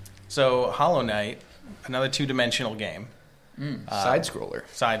 So Hollow Knight another two-dimensional game. Side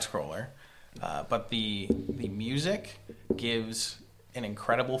scroller. But the music gives an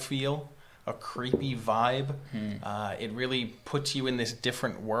incredible feel, a creepy vibe. It really puts you in this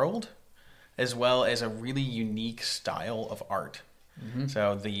different world, as well as a really unique style of art.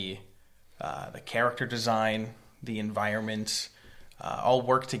 So the character design, the environments, all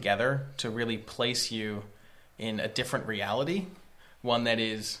work together to really place you in a different reality, one that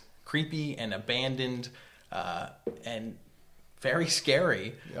is creepy and abandoned and very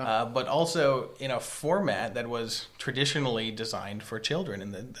scary, but also in a format that was traditionally designed for children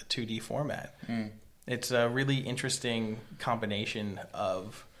in the 2D format. It's a really interesting combination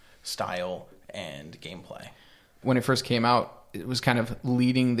of style and gameplay. When it first came out, it was kind of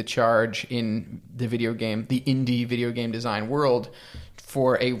leading the charge in the indie video game design world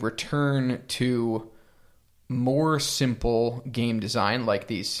for a return to more simple game design, like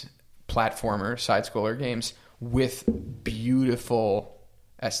these platformer side-scroller games with beautiful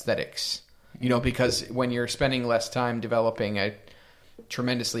aesthetics. Because when you're spending less time developing a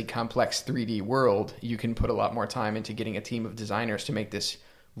tremendously complex 3D world, you can put a lot more time into getting a team of designers to make this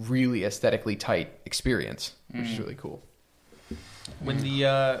really aesthetically tight experience, which is really cool. When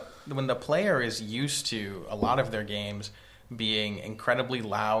the player is used to a lot of their games being incredibly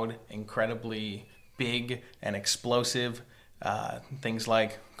loud, incredibly big and explosive, things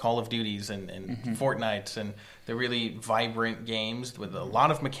like Call of Duties and Fortnites, and the really vibrant games with a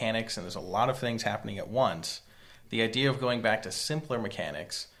lot of mechanics and there's a lot of things happening at once, the idea of going back to simpler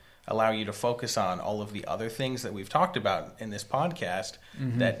mechanics allow you to focus on all of the other things that we've talked about in this podcast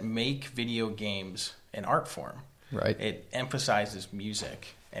that make video games an art form. Right. It emphasizes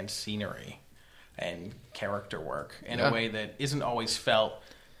music and scenery and character work in a way that isn't always felt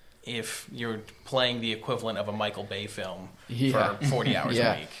if you're playing the equivalent of a Michael Bay film for 40 hours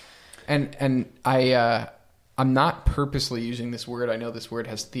a week. And I'm not purposely using this word. I know this word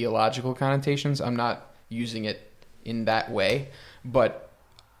has theological connotations. I'm not using it in that way. But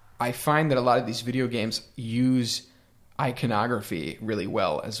I find that a lot of these video games use iconography really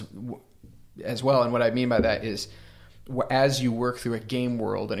well as well. And what I mean by that is, as you work through a game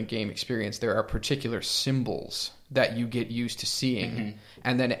world and a game experience, there are particular symbols that you get used to seeing.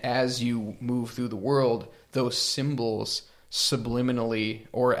 And then as you move through the world, those symbols subliminally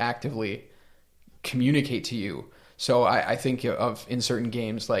or actively communicate to you. So I think of in certain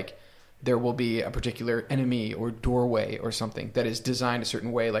games, like there will be a particular enemy or doorway or something that is designed a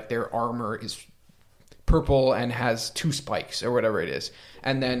certain way, like their armor is purple and has 2 spikes or whatever it is.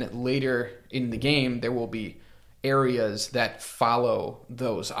 And then later in the game, there will be areas that follow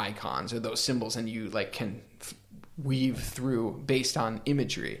those icons or those symbols, and you like can weave through based on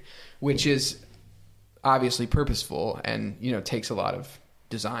imagery, which is obviously purposeful and takes a lot of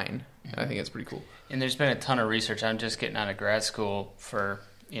design. I think it's pretty cool. And there's been a ton of research. I'm just getting out of grad school for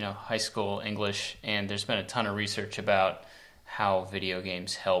high school English, and there's been a ton of research about how video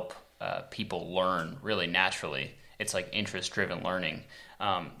games help people learn really naturally. It's like interest-driven learning.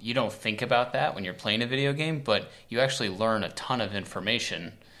 You don't think about that when you're playing a video game, but you actually learn a ton of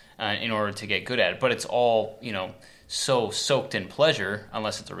information in order to get good at it. But it's all, so soaked in pleasure,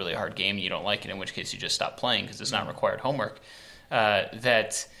 unless it's a really hard game and you don't like it, in which case you just stop playing because it's not required homework,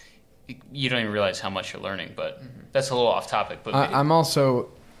 that you don't even realize how much you're learning. But that's a little off topic. But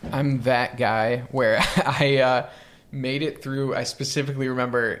I'm that guy where I made it through. I specifically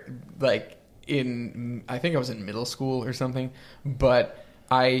remember, like, I think I was in middle school or something, but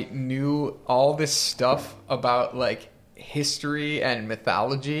I knew all this stuff about, like, history and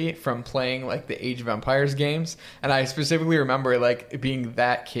mythology from playing, like, the Age of Empires games. And I specifically remember, like, being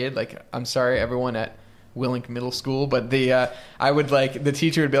that kid. Like, I'm sorry, everyone at Willink Middle School, but the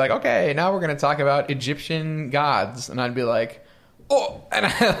teacher would be like, okay, now we're going to talk about Egyptian gods. And I'd be like, oh, and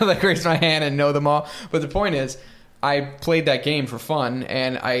I like raise my hand and know them all. But the point is, I played that game for fun,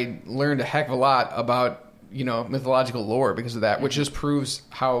 and I learned a heck of a lot about, mythological lore because of that, which just proves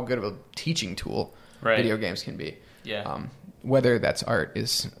how good of a teaching tool video games can be. Yeah. Whether that's art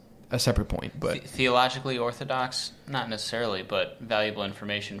is a separate point, but theologically orthodox, not necessarily, but valuable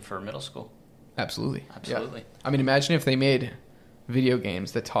information for middle school. Absolutely. Yeah. I mean, imagine if they made video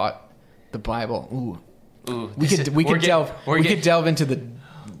games that taught the Bible. We could delve into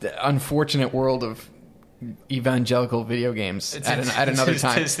the unfortunate world of evangelical video games at another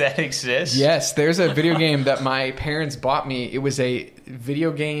time. Does that exist? Yes, there's a video game that my parents bought me. It was a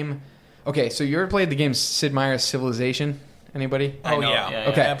video game. Okay, so you ever played the game Sid Meier's Civilization? Anybody? Oh, yeah.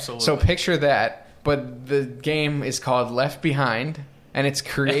 Okay, absolutely. So picture that, but the game is called Left Behind, and it's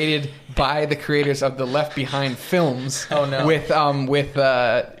created by the creators of the Left Behind films. Oh no! With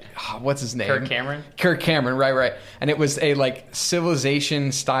what's his name? Kirk Cameron, right. And it was a like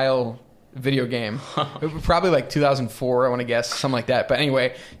Civilization style video game. It was probably like 2004, I want to guess, something like that. But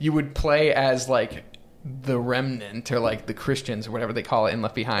anyway, you would play as like the remnant or like the Christians or whatever they call it in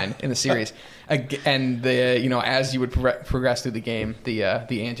Left Behind in the series. And as you would progress through the game, the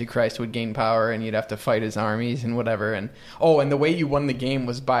Antichrist would gain power and you'd have to fight his armies and whatever. And the way you won the game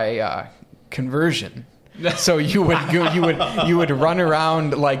was by conversion. So you would run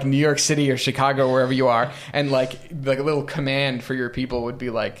around like New York City or Chicago, wherever you are, and like a little command for your people would be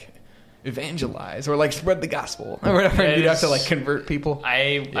like evangelize or like spread the gospel or whatever. And you'd have to like convert people.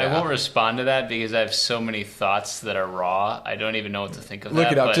 I won't respond to that because I have so many thoughts that are raw. I don't even know what to think of.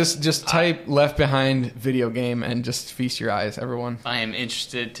 Look it up. Just type Left Behind video game and just feast your eyes, everyone. I am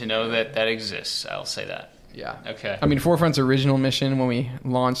interested to know that exists. I'll say that. Yeah. Okay. I mean, Forefront's original mission when we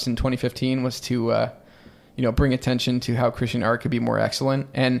launched in 2015 was to bring attention to how Christian art could be more excellent.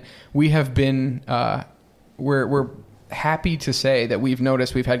 And we have been, we're happy to say that we've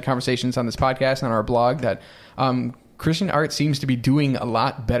had conversations on this podcast and on our blog that Christian art seems to be doing a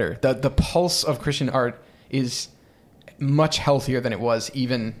lot better. The pulse of Christian art is much healthier than it was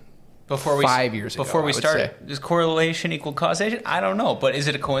even 5 years ago. Before we started, does correlation equal causation? I don't know, but is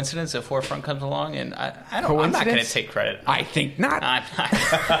it a coincidence that Forefront comes along? And I'm not going to take credit. I think not. I'm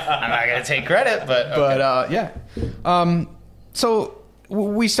not going to take credit, but okay. So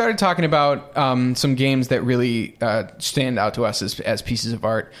we started talking about some games that really stand out to us as pieces of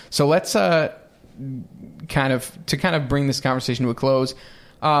art. So let's kind of bring this conversation to a close.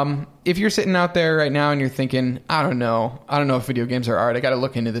 If you're sitting out there right now and you're thinking, I don't know if video games are art, I got to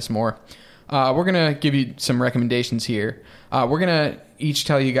look into this more. We're going to give you some recommendations here. We're going to each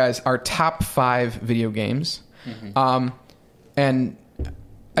tell you guys our top 5 video games. Mm-hmm. And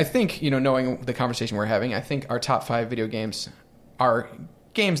I think, knowing the conversation we're having, I think our top 5 video games are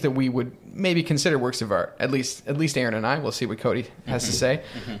games that we would maybe consider works of art. At least Aaron and I. We'll see what Cody has to say.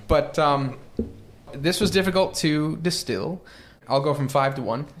 Mm-hmm. But this was difficult to distill. I'll go from 5 to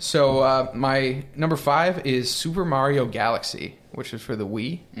 1. So my number 5 is Super Mario Galaxy, which is for the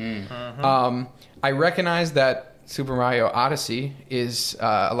Wii. Mm-hmm. I recognize that Super Mario Odyssey is,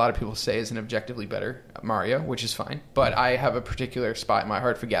 a lot of people say, is an objectively better Mario, which is fine. But I have a particular spot in my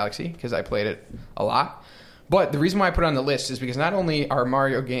heart for Galaxy because I played it a lot. But the reason why I put it on the list is because not only are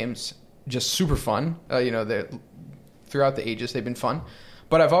Mario games just super fun, throughout the ages they've been fun,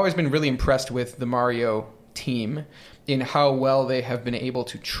 but I've always been really impressed with the Mario team in how well they have been able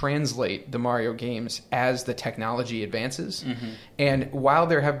to translate the Mario games as the technology advances. Mm-hmm. And while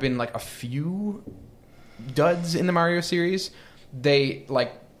there have been like a few duds in the Mario series,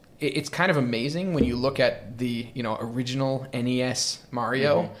 it's kind of amazing when you look at the original NES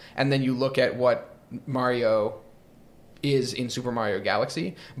Mario, mm-hmm. and then you look at what Mario is in Super Mario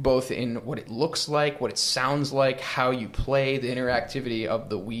Galaxy, both in what it looks like, what it sounds like, how you play, the interactivity of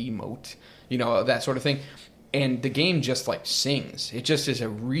the Wiimote, that sort of thing. And the game just like sings. It just is a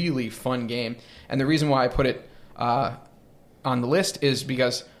really fun game. And the reason why I put it on the list is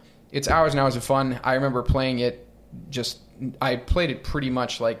because it's hours and hours of fun. I remember playing it I played it pretty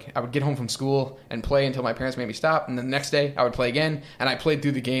much like I would get home from school and play until my parents made me stop. And then the next day I would play again. And I played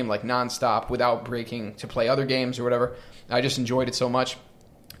through the game like nonstop without breaking to play other games or whatever. I just enjoyed it so much.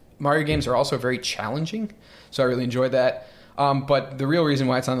 Mario games are also very challenging. So I really enjoyed that. But the real reason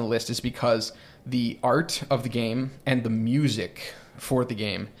why it's on the list is because the art of the game and the music for the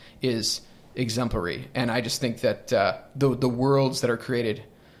game is exemplary. And I just think that the worlds that are created,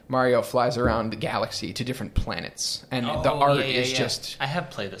 Mario flies around the galaxy to different planets. And the art is just I have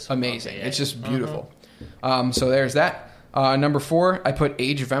played this amazing. It's just beautiful. So there's that. Number 4, I put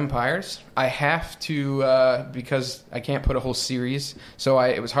Age of Empires. I have to, because I can't put a whole series, so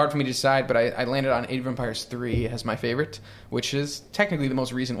it was hard for me to decide, but I landed on Age of Empires 3 as my favorite, which is technically the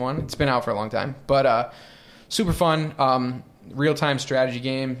most recent one. It's been out for a long time, but super fun, real-time strategy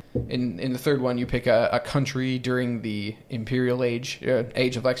game. In the third one, you pick a country during the Imperial Age,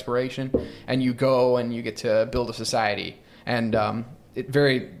 Age of Exploration, and you go and you get to build a society. And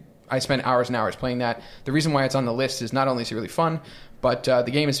I spent hours and hours playing that. The reason why it's on the list is not only is it really fun, but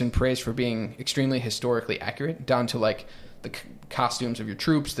the game has been praised for being extremely historically accurate, down to like the costumes of your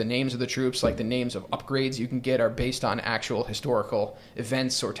troops, the names of the troops, like the names of upgrades you can get are based on actual historical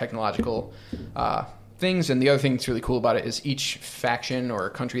events or technological things. And the other thing that's really cool about it is each faction or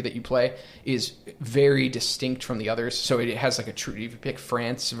country that you play is very distinct from the others. So it has like if you pick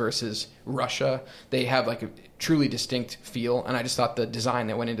France versus Russia, they have like a truly distinct feel. And I just thought the design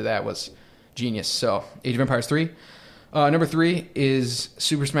that went into that was genius. So Age of Empires 3. Number 3 is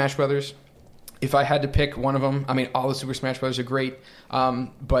Super Smash Brothers. if I had to pick one of them, I mean, all the Super Smash Bros. Are great,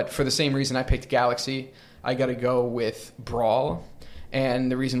 but for the same reason I picked Galaxy, I got to go with Brawl.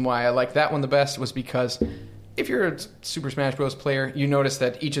 And the reason why I like that one the best was because if you're a Super Smash Bros. Player, you notice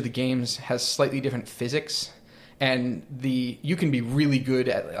that each of the games has slightly different physics. And you can be really good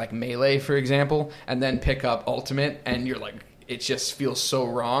at like Melee, for example, and then pick up Ultimate, and you're like, it just feels so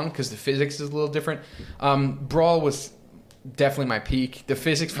wrong because the physics is a little different. Brawl was definitely my peak. The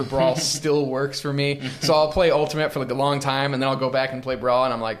physics for Brawl still works for me. So I'll play Ultimate for like a long time, and then I'll go back and play Brawl,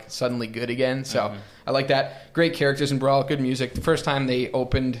 and I'm like suddenly good again. So I like that. Great characters in Brawl, good music. The first time they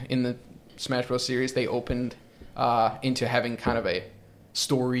opened in the Smash Bros. Series, they opened into having kind of a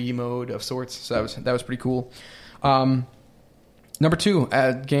story mode of sorts. So that was pretty cool. Number 2,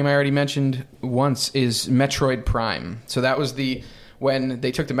 a game I already mentioned once, is Metroid Prime. So that was when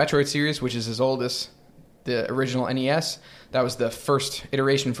they took the Metroid series, which is as old as the original NES. That was the first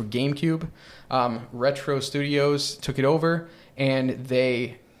iteration for GameCube. Retro Studios took it over, and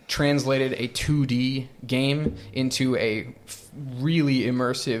they translated a 2D game into a really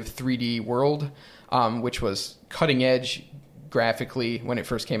immersive 3D world, which was cutting edge graphically when it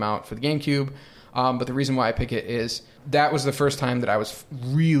first came out for the GameCube. But the reason why I pick it is that was the first time that I was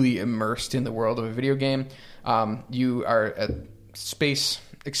really immersed in the world of a video game. You are a space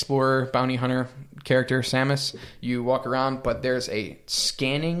explorer, bounty hunter character, Samus. You walk around, but there's a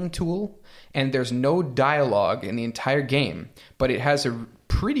scanning tool, and there's no dialogue in the entire game, but it has a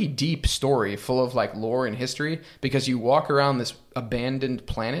pretty deep story full of like lore and history, because you walk around this abandoned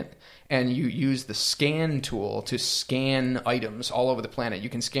planet and you use the scan tool to scan items all over the planet. You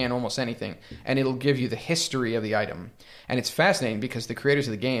can scan almost anything, and it'll give you the history of the item. And it's fascinating because the creators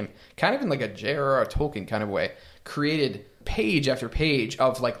of the game, kind of in like a J.R.R. Tolkien kind of way, created page after page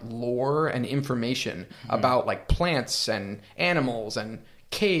of like lore and information about like plants and animals and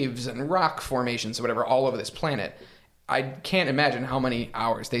caves and rock formations or whatever all over this planet. I can't imagine how many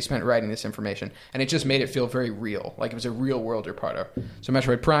hours they spent writing this information, and it just made it feel very real, like it was a real world you're part of. So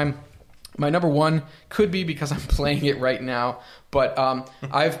Metroid Prime. My number 1 could be because I'm playing it right now, but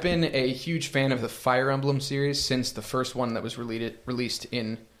I've been a huge fan of the Fire Emblem series since the first one that was released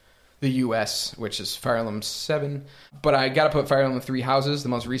in the US, which is Fire Emblem 7. But I got to put Fire Emblem 3 Houses, the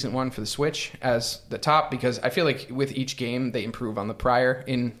most recent one for the Switch, as the top, because I feel like with each game they improve on the prior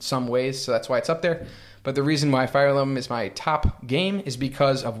in some ways, so that's why it's up there. But the reason why Fire Emblem is my top game is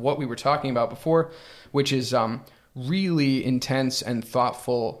because of what we were talking about before, which is really intense and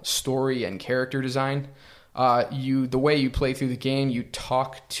thoughtful story and character design. The way you play through the game, you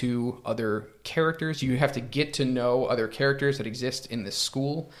talk to other characters. You have to get to know other characters that exist in this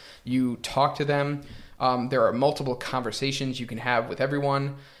school. You talk to them. There are multiple conversations you can have with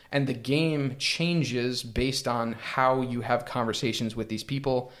everyone, and the game changes based on how you have conversations with these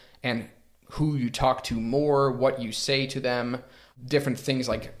people and who you talk to more, what you say to them. Different things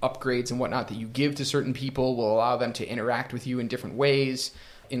like upgrades and whatnot that you give to certain people will allow them to interact with you in different ways.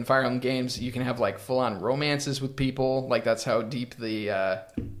 In Fire Emblem games, you can have like full-on romances with people. Like that's how deep the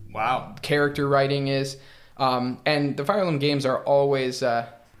character writing is. And the Fire Emblem games are always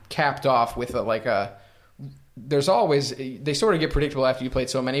capped off with there's always, they sort of get predictable after you played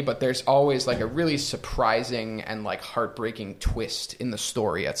so many, but there's always like a really surprising and like heartbreaking twist in the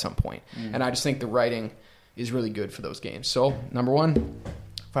story at some point. And I just think the writing is really good for those games. So, number 1,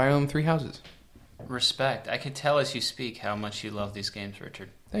 Fire Emblem 3 Houses. Respect. I can tell as you speak how much you love these games, Richard.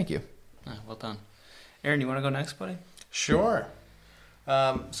 Thank you. Well done. Aaron, you want to go next, buddy? Sure.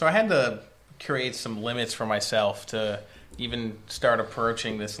 So I had to create some limits for myself to even start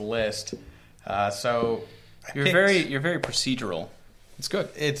approaching this list. So you're very procedural. It's good.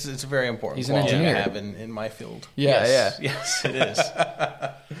 It's a very important He's an quality engineer. I have in my field. Yeah. Yes, it is.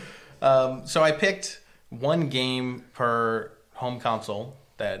 So I picked one game per home console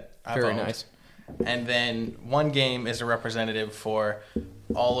that I've Very owned. nice. And then one game is a representative for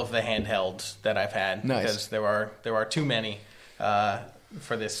all of the handhelds that I've had. Nice. Because there are too many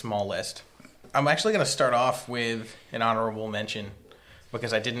for this small list. I'm actually going to start off with an honorable mention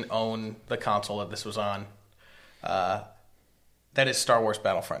because I didn't own the console that this was on. That is Star Wars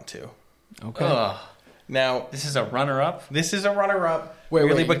Battlefront 2. Okay. Now, This is a runner-up? this is a runner-up. Wait,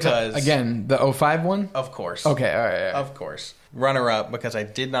 really wait, because again, the 05 one? of course. Okay, all right. Yeah. Of course. Runner-up because I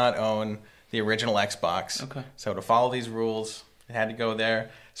did not own the original Xbox. Okay. So to follow these rules, it had to go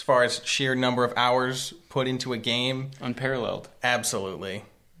there. As far as sheer number of hours put into a game, Unparalleled. absolutely.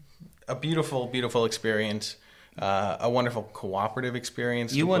 A beautiful, beautiful experience. A wonderful cooperative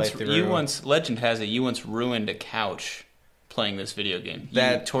experience. You to play once, through. legend has it, you once ruined a couch playing this video game.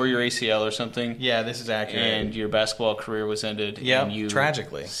 That- You tore your ACL or something. Yeah, this is accurate. And your basketball career was ended. Yep, and you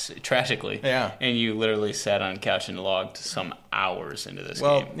tragically. Tragically. Yeah. And you literally sat on a couch and logged some hours into this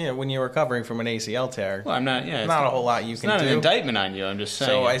well, game. when you're recovering from an ACL tear, Well, I'm not. Yeah, not a whole lot you it's can not do. an indictment on you. I'm just saying.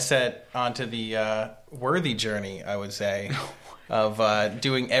 So I set onto the worthy journey, I would say, of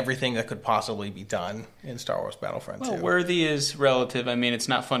doing everything that could possibly be done in Star Wars Battlefront 2. Well, worthy is relative. I mean, it's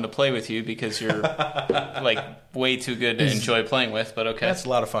not fun to play with you because you're like way too good to enjoy playing with. But okay, That's a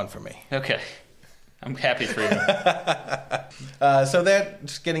lot of fun for me. okay. I'm happy for you. So that,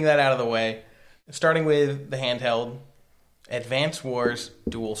 just getting that out of the way, starting with the handheld, Advance Wars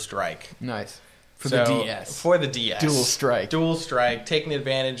Dual Strike. Nice. For the So, DS. For the DS. Dual Strike. Dual Strike, taking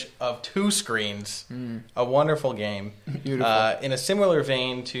advantage of 2 screens. A wonderful game. Beautiful. In a similar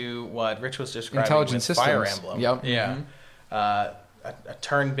vein to what Rich was describing Intelligent with systems. Fire Emblem. Yep. Yeah. A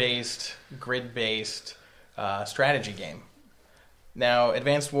turn-based, grid-based strategy game. Now,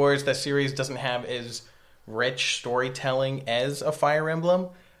 Advanced Wars, that series doesn't have as rich storytelling as a Fire Emblem.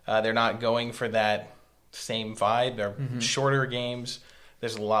 They're not going for that same vibe. They're shorter games.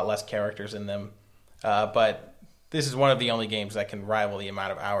 There's a lot less characters in them. But this is one of the only games that can rival the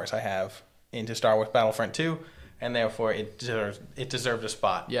amount of hours I have into Star Wars Battlefront 2, and therefore it deserved a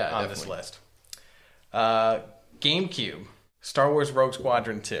spot on this list. GameCube, Star Wars Rogue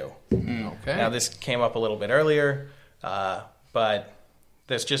Squadron 2. Okay. Now, this came up a little bit earlier, but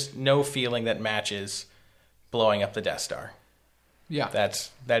there's just no feeling that matches blowing up the Death Star. Yeah.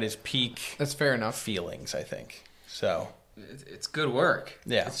 That is peak That's fair enough. feelings, I think. So, It's good work.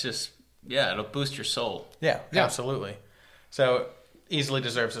 Yeah. It's just it'll boost your soul. yeah, Yeah. absolutely. So, easily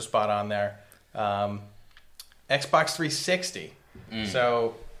deserves a spot on there. Xbox 360.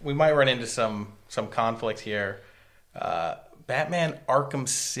 So, we might run into some conflict here. Batman Arkham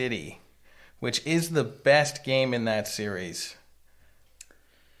City, which is the best game in that series.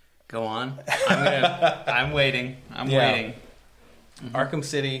 Go on. I'm waiting. I'm Yeah. waiting. Arkham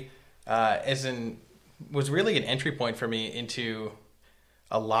City was really an entry point for me into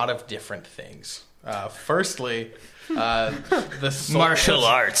a lot of different things. Firstly, the Martial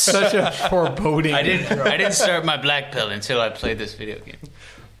arts. Such a foreboding. I didn't start my black pill until I played this video game.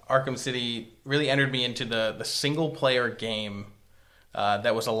 Arkham City really entered me into the single-player game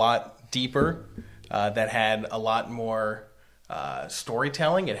that was a lot deeper, that had a lot more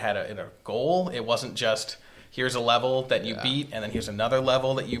storytelling. It had a goal. It wasn't just, here's a level that you beat, and then here's another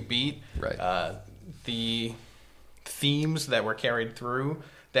level that you beat. Right. The themes that were carried through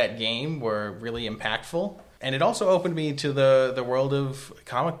that game were really impactful. And it also opened me to the world of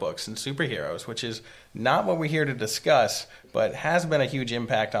comic books and superheroes, which is not what we're here to discuss, but has been a huge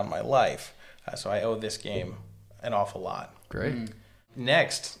impact on my life. So I owe this game an awful lot. Great.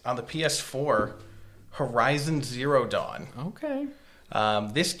 Next, on the PS4, Horizon Zero Dawn. Okay.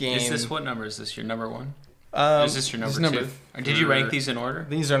 This game... Is this what number? Is this your number one? Is this your this number is two? number Or did you rank these in order?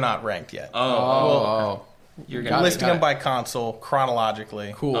 These are not ranked yet. Oh. You're Got gonna it. Listing them by console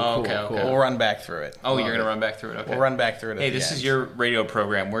chronologically. Cool. Oh, cool. okay, Cool. okay. We'll run back through it. Oh, you're gonna run back through it. Okay. We'll run back through it. Hey, at the this is end. your radio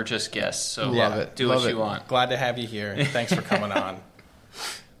program. We're just guests, so Love it. do Love what it. you want. Glad to have you here. Thanks for coming on.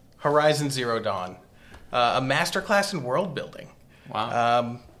 Horizon Zero Dawn, a masterclass in world building.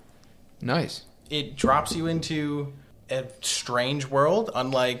 Wow. Nice. It drops you into a strange world,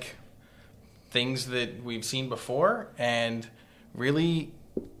 unlike things that we've seen before, and really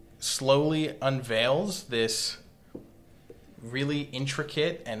slowly unveils this really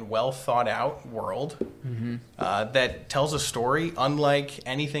intricate and well thought out world that tells a story unlike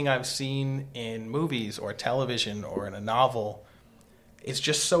anything I've seen in movies or television or in a novel. It's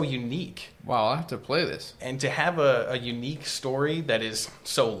just so unique. Wow, I'll have to play this. And to have a unique story that is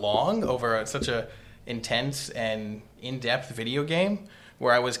so long over such a intense and in-depth video game,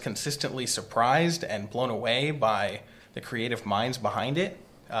 where I was consistently surprised and blown away by the creative minds behind it,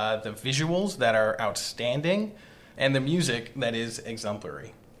 the visuals that are outstanding, and the music that is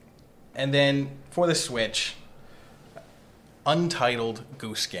exemplary. And then for the Switch, Untitled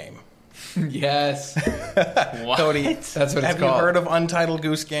Goose Game. Yes. What? Cody, That's what it's have you called. heard of Untitled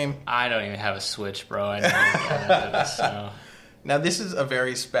Goose Game? I don't even have a Switch, bro. I never did this, so. Now, this is a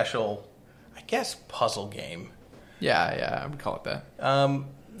very special, I guess, puzzle game. Yeah, I would call it that.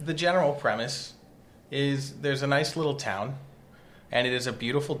 The general premise is there's a nice little town, and it is a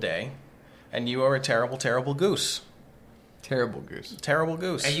beautiful day, and you are a terrible, terrible goose. Terrible goose. Terrible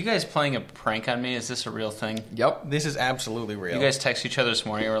goose. Are you guys playing a prank on me? Is this a real thing? Yep. This is absolutely real. You guys text each other this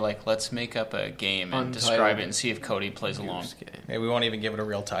morning and were like, let's make up a game and Untitled describe it and see if Cody plays along. Goose game. Hey, we won't even give it a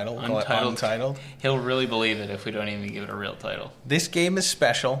real title. We'll call it Untitled. Untitled. He'll really believe it if we don't even give it a real title. This game is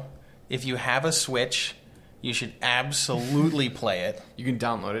special. If you have a Switch, You should absolutely play it. You can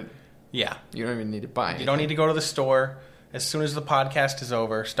download it. Yeah. You don't even need to buy it. You don't need to go to the store. As soon as the podcast is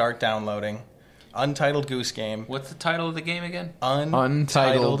over, start downloading. Untitled Goose Game. What's the title of the game again?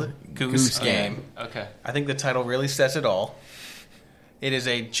 Untitled Goose Game. Okay. I think the title really says it all. It is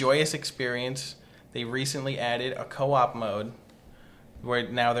a joyous experience. They recently added a co-op mode where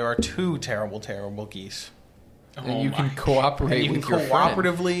now there are 2 terrible, terrible geese. And you can cooperate And you with can your friend.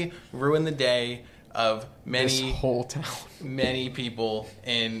 cooperatively ruin the day of This whole town. many people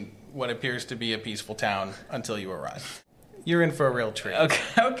in what appears to be a peaceful town until you arrive. You're in for a real treat.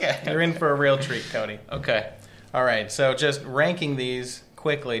 Okay. You're in for a real treat, Cody. Okay. All right, so just ranking these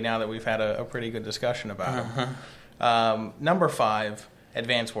quickly now that we've had a pretty good discussion about them. Number 5,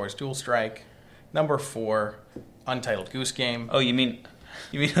 Advance Wars Dual Strike. Number 4, Untitled Goose Game. Oh, you mean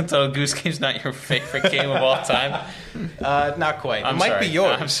Untitled Goose Game's not your favorite game of all time? Not quite. It might be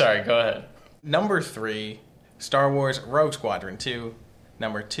yours. I'm sorry. Go ahead. Number 3, Star Wars Rogue Squadron 2.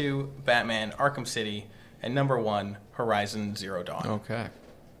 Number 2, Batman Arkham City. And number 1, Horizon Zero Dawn. Okay.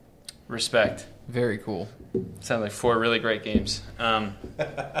 Respect. Very cool. Sounds like 4 really great games. All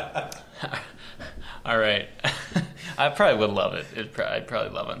right. I probably would love it. I'd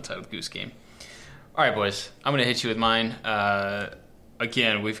probably love Untitled Goose Game. All right, boys. I'm going to hit you with mine.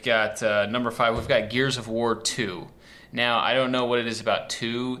 Again, we've got number 5. We've got Gears of War 2. Now, I don't know what it is about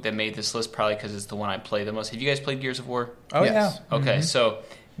 2 that made this list, probably because it's the one I play the most. Have you guys played Gears of War? Oh, Yes. yeah. Okay, so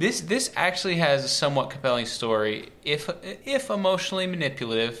this actually has a somewhat compelling story, if emotionally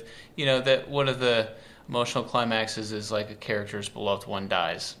manipulative. You know, that one of the emotional climaxes is like a character's beloved one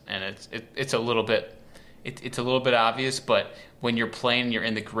dies, and it's a little bit obvious, but when you're playing, you're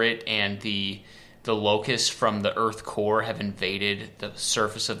in the grit, and the locusts from the Earth core have invaded the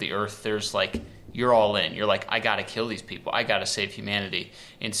surface of the Earth. There's like, you're all in. You're like, I gotta kill these people. I gotta save humanity.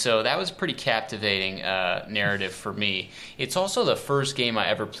 And so that was a pretty captivating narrative for me. It's also the first game I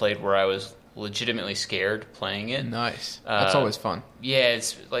ever played where I was legitimately scared playing it. Nice. That's always fun. Yeah,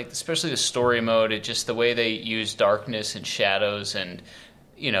 it's like, especially the story mode. It just, the way they use darkness and shadows, and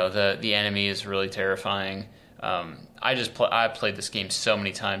you know, the enemy is really terrifying. I played this game so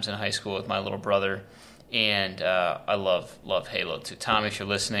many times in high school with my little brother, and I love Halo 2. Tom, if you're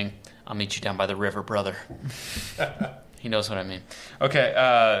listening, I'll meet you down by the river, brother. He knows what I mean.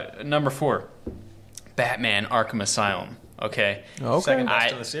 Okay, number 4, Batman Arkham Asylum. Okay. Second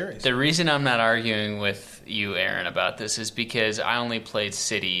best of the series. The reason I'm not arguing with you, Aaron, about this is because I only played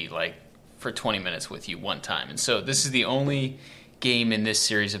City like for 20 minutes with you one time, and so this is the only game in this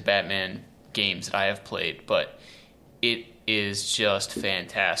series of Batman games that I have played, but it is just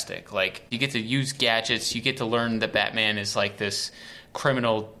fantastic. Like, you get to use gadgets, you get to learn that Batman is like this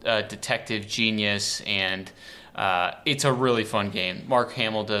criminal detective genius, and it's a really fun game. Mark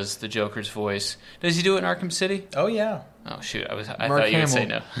Hamill does the Joker's voice. Does he do it in Arkham City? Oh, yeah. Oh, shoot. I Mark thought you would say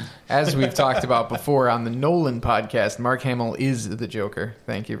no. As we've talked about before on the Nolan podcast, Mark Hamill is the Joker.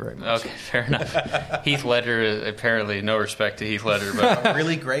 Thank you very much. Okay, fair enough. Heath Ledger, apparently, no respect to Heath Ledger, but A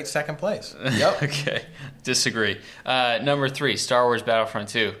really great second place. Yep. okay, disagree. Number 3, Star Wars Battlefront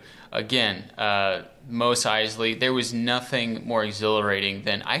 2. Again, Mos Eisley. There was nothing more exhilarating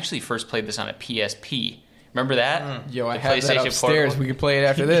than, I actually first played this on a PSP. Remember that? Yo, I The have that PlayStation upstairs. Portable? We can play it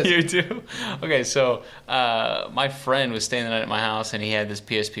after this. You do? Okay, so my friend was staying the night at my house, and he had this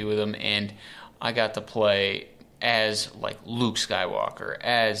PSP with him, and I got to play as like Luke Skywalker,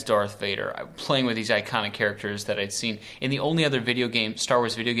 as Darth Vader, playing with these iconic characters that I'd seen. In the only other Star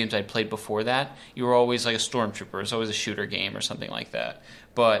Wars video games I'd played before that, you were always like a stormtrooper. It was always a shooter game or something like that.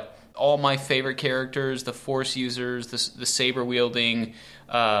 But all my favorite characters, the Force users, the saber-wielding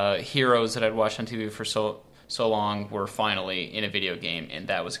heroes that I'd watched on TV for so long, were finally in a video game, and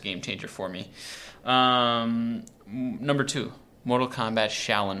that was a game changer for me. Number 2, Mortal Kombat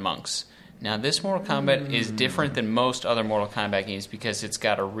Shaolin Monks. Now, this Mortal Kombat is different than most other Mortal Kombat games because it's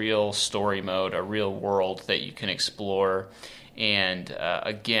got a real story mode, a real world that you can explore. And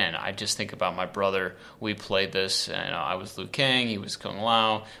again, I just think about my brother. We played this, and I was Liu Kang, he was Kung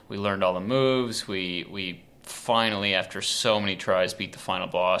Lao. We learned all the moves. We finally, after so many tries, beat the final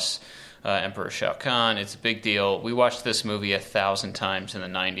boss, Emperor Shao Kahn. It's a big deal. We watched this movie 1,000 times in the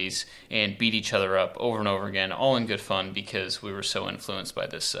 90s and beat each other up over and over again, all in good fun because we were so influenced by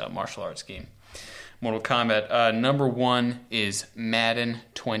this martial arts game. Mortal Kombat. Number 1 is Madden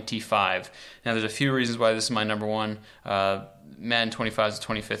 25. Now, there's a few reasons why this is my number 1. Madden 25 is the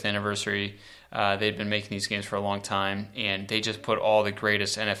 25th anniversary. They've been making these games for a long time, and they just put all the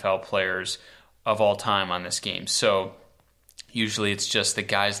greatest NFL players of all time on this game. So usually it's just the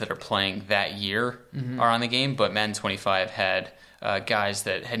guys that are playing that year are on the game, but Madden 25 had guys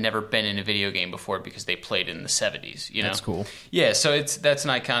that had never been in a video game before because they played in the 70s. You know? That's cool. Yeah, so that's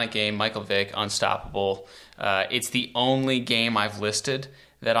an iconic game. Michael Vick, Unstoppable. It's the only game I've listed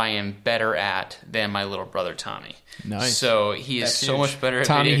that I am better at than my little brother Tommy. Nice. So he is so much better at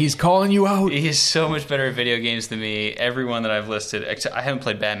Tommy, video he's calling you out. He is so much better at video games than me. Everyone that I've listed, except I haven't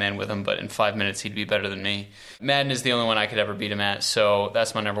played Batman with him, but in 5 minutes he'd be better than me. Madden is the only one I could ever beat him at, so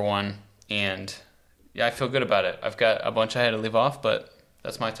that's my number one. And yeah, I feel good about it. I've got a bunch I had to leave off, but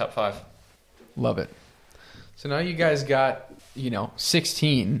that's my top 5. Love it. So now you guys got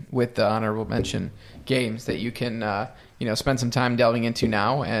 16 with the honorable mention games that you can spend some time delving into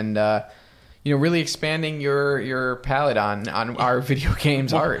now, and really expanding your palette on our video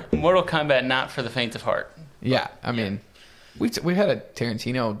games art. Mortal Kombat, not for the faint of heart. Yeah, I mean, we've had a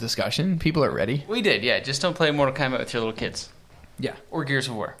Tarantino discussion. People are ready. We did, yeah. Just don't play Mortal Kombat with your little kids. Yeah. Or Gears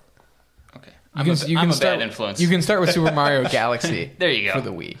of War. Okay. I'm a bad influence. You can start with Super Mario Galaxy. There you go. For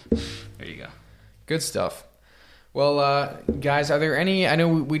the Wii. There you go. Good stuff. Well, guys, are there any... I know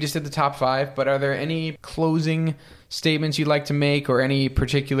we just did the top 5, but are there any closing statements you'd like to make, or any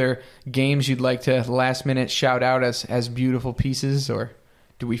particular games you'd like to last minute shout out as beautiful pieces, or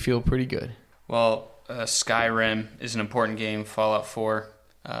do we feel pretty good? Well, Skyrim is an important game. Fallout 4,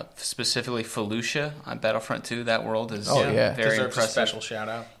 specifically Felucia on Battlefront 2. That world is very deserves impressive. a special shout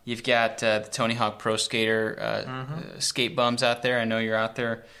out. You've got the Tony Hawk Pro Skater skate bums out there. I know you're out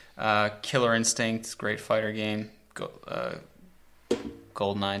there. Killer Instinct, great fighter game.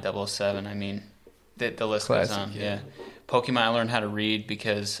 GoldenEye 007. I mean, the list Classic, goes on. yeah. Pokemon, I learned how to read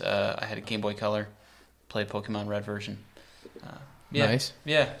because I had a Game Boy Color. Played Pokemon Red version. Nice.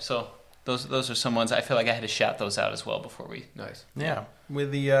 Yeah, so those are some ones. I feel like I had to shout those out as well before we... Nice. Yeah,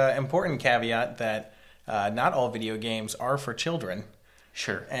 with the important caveat that not all video games are for children.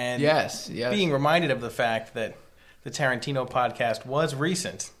 Sure. And yes. being reminded of the fact that the Tarantino podcast was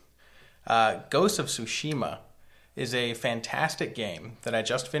recent, Ghost of Tsushima is a fantastic game that I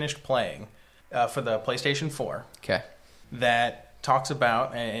just finished playing for the PlayStation 4. Okay. That talks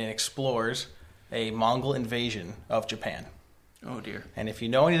about and explores a Mongol invasion of Japan. Oh, dear. And if you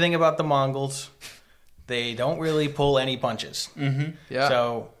know anything about the Mongols, they don't really pull any punches. Mm-hmm. Yeah.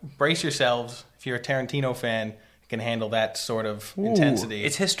 So brace yourselves. If you're a Tarantino fan, you can handle that sort of intensity.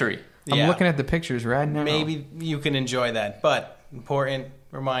 It's history. I'm looking at the pictures right now. Maybe you can enjoy that. But important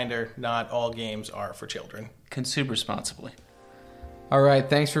reminder, not all games are for children. Consume responsibly. All right.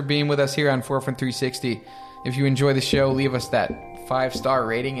 Thanks for being with us here on Forefront 360. If you enjoy the show, leave us that 5-star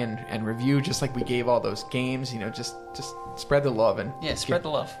rating and review, just like we gave all those games. Just spread the love and spread the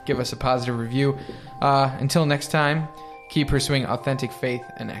love. Give us a positive review. Until next time, keep pursuing authentic faith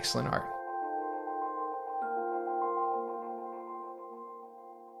and excellent art.